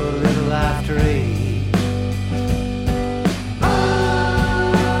for a little after 8.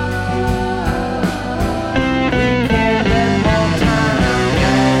 We can get more time,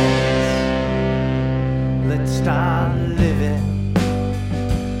 guys. Let's start living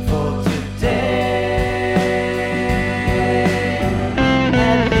for today.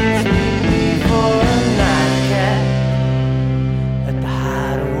 At least meet me for a nightcap at the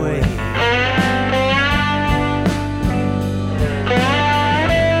Hideaway.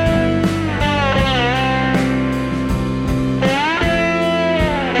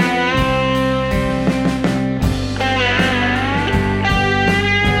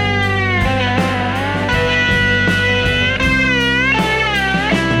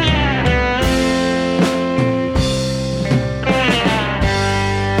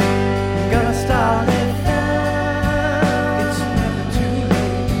 Gonna start living. It's never too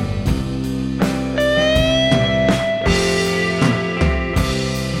late.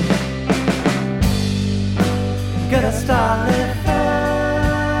 Gonna start living.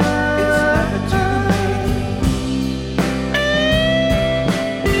 It's never too late.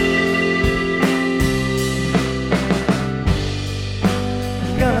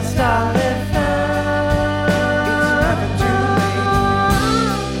 Gonna start living. It's never too late.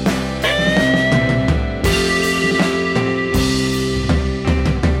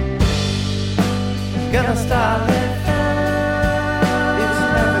 Gonna start living.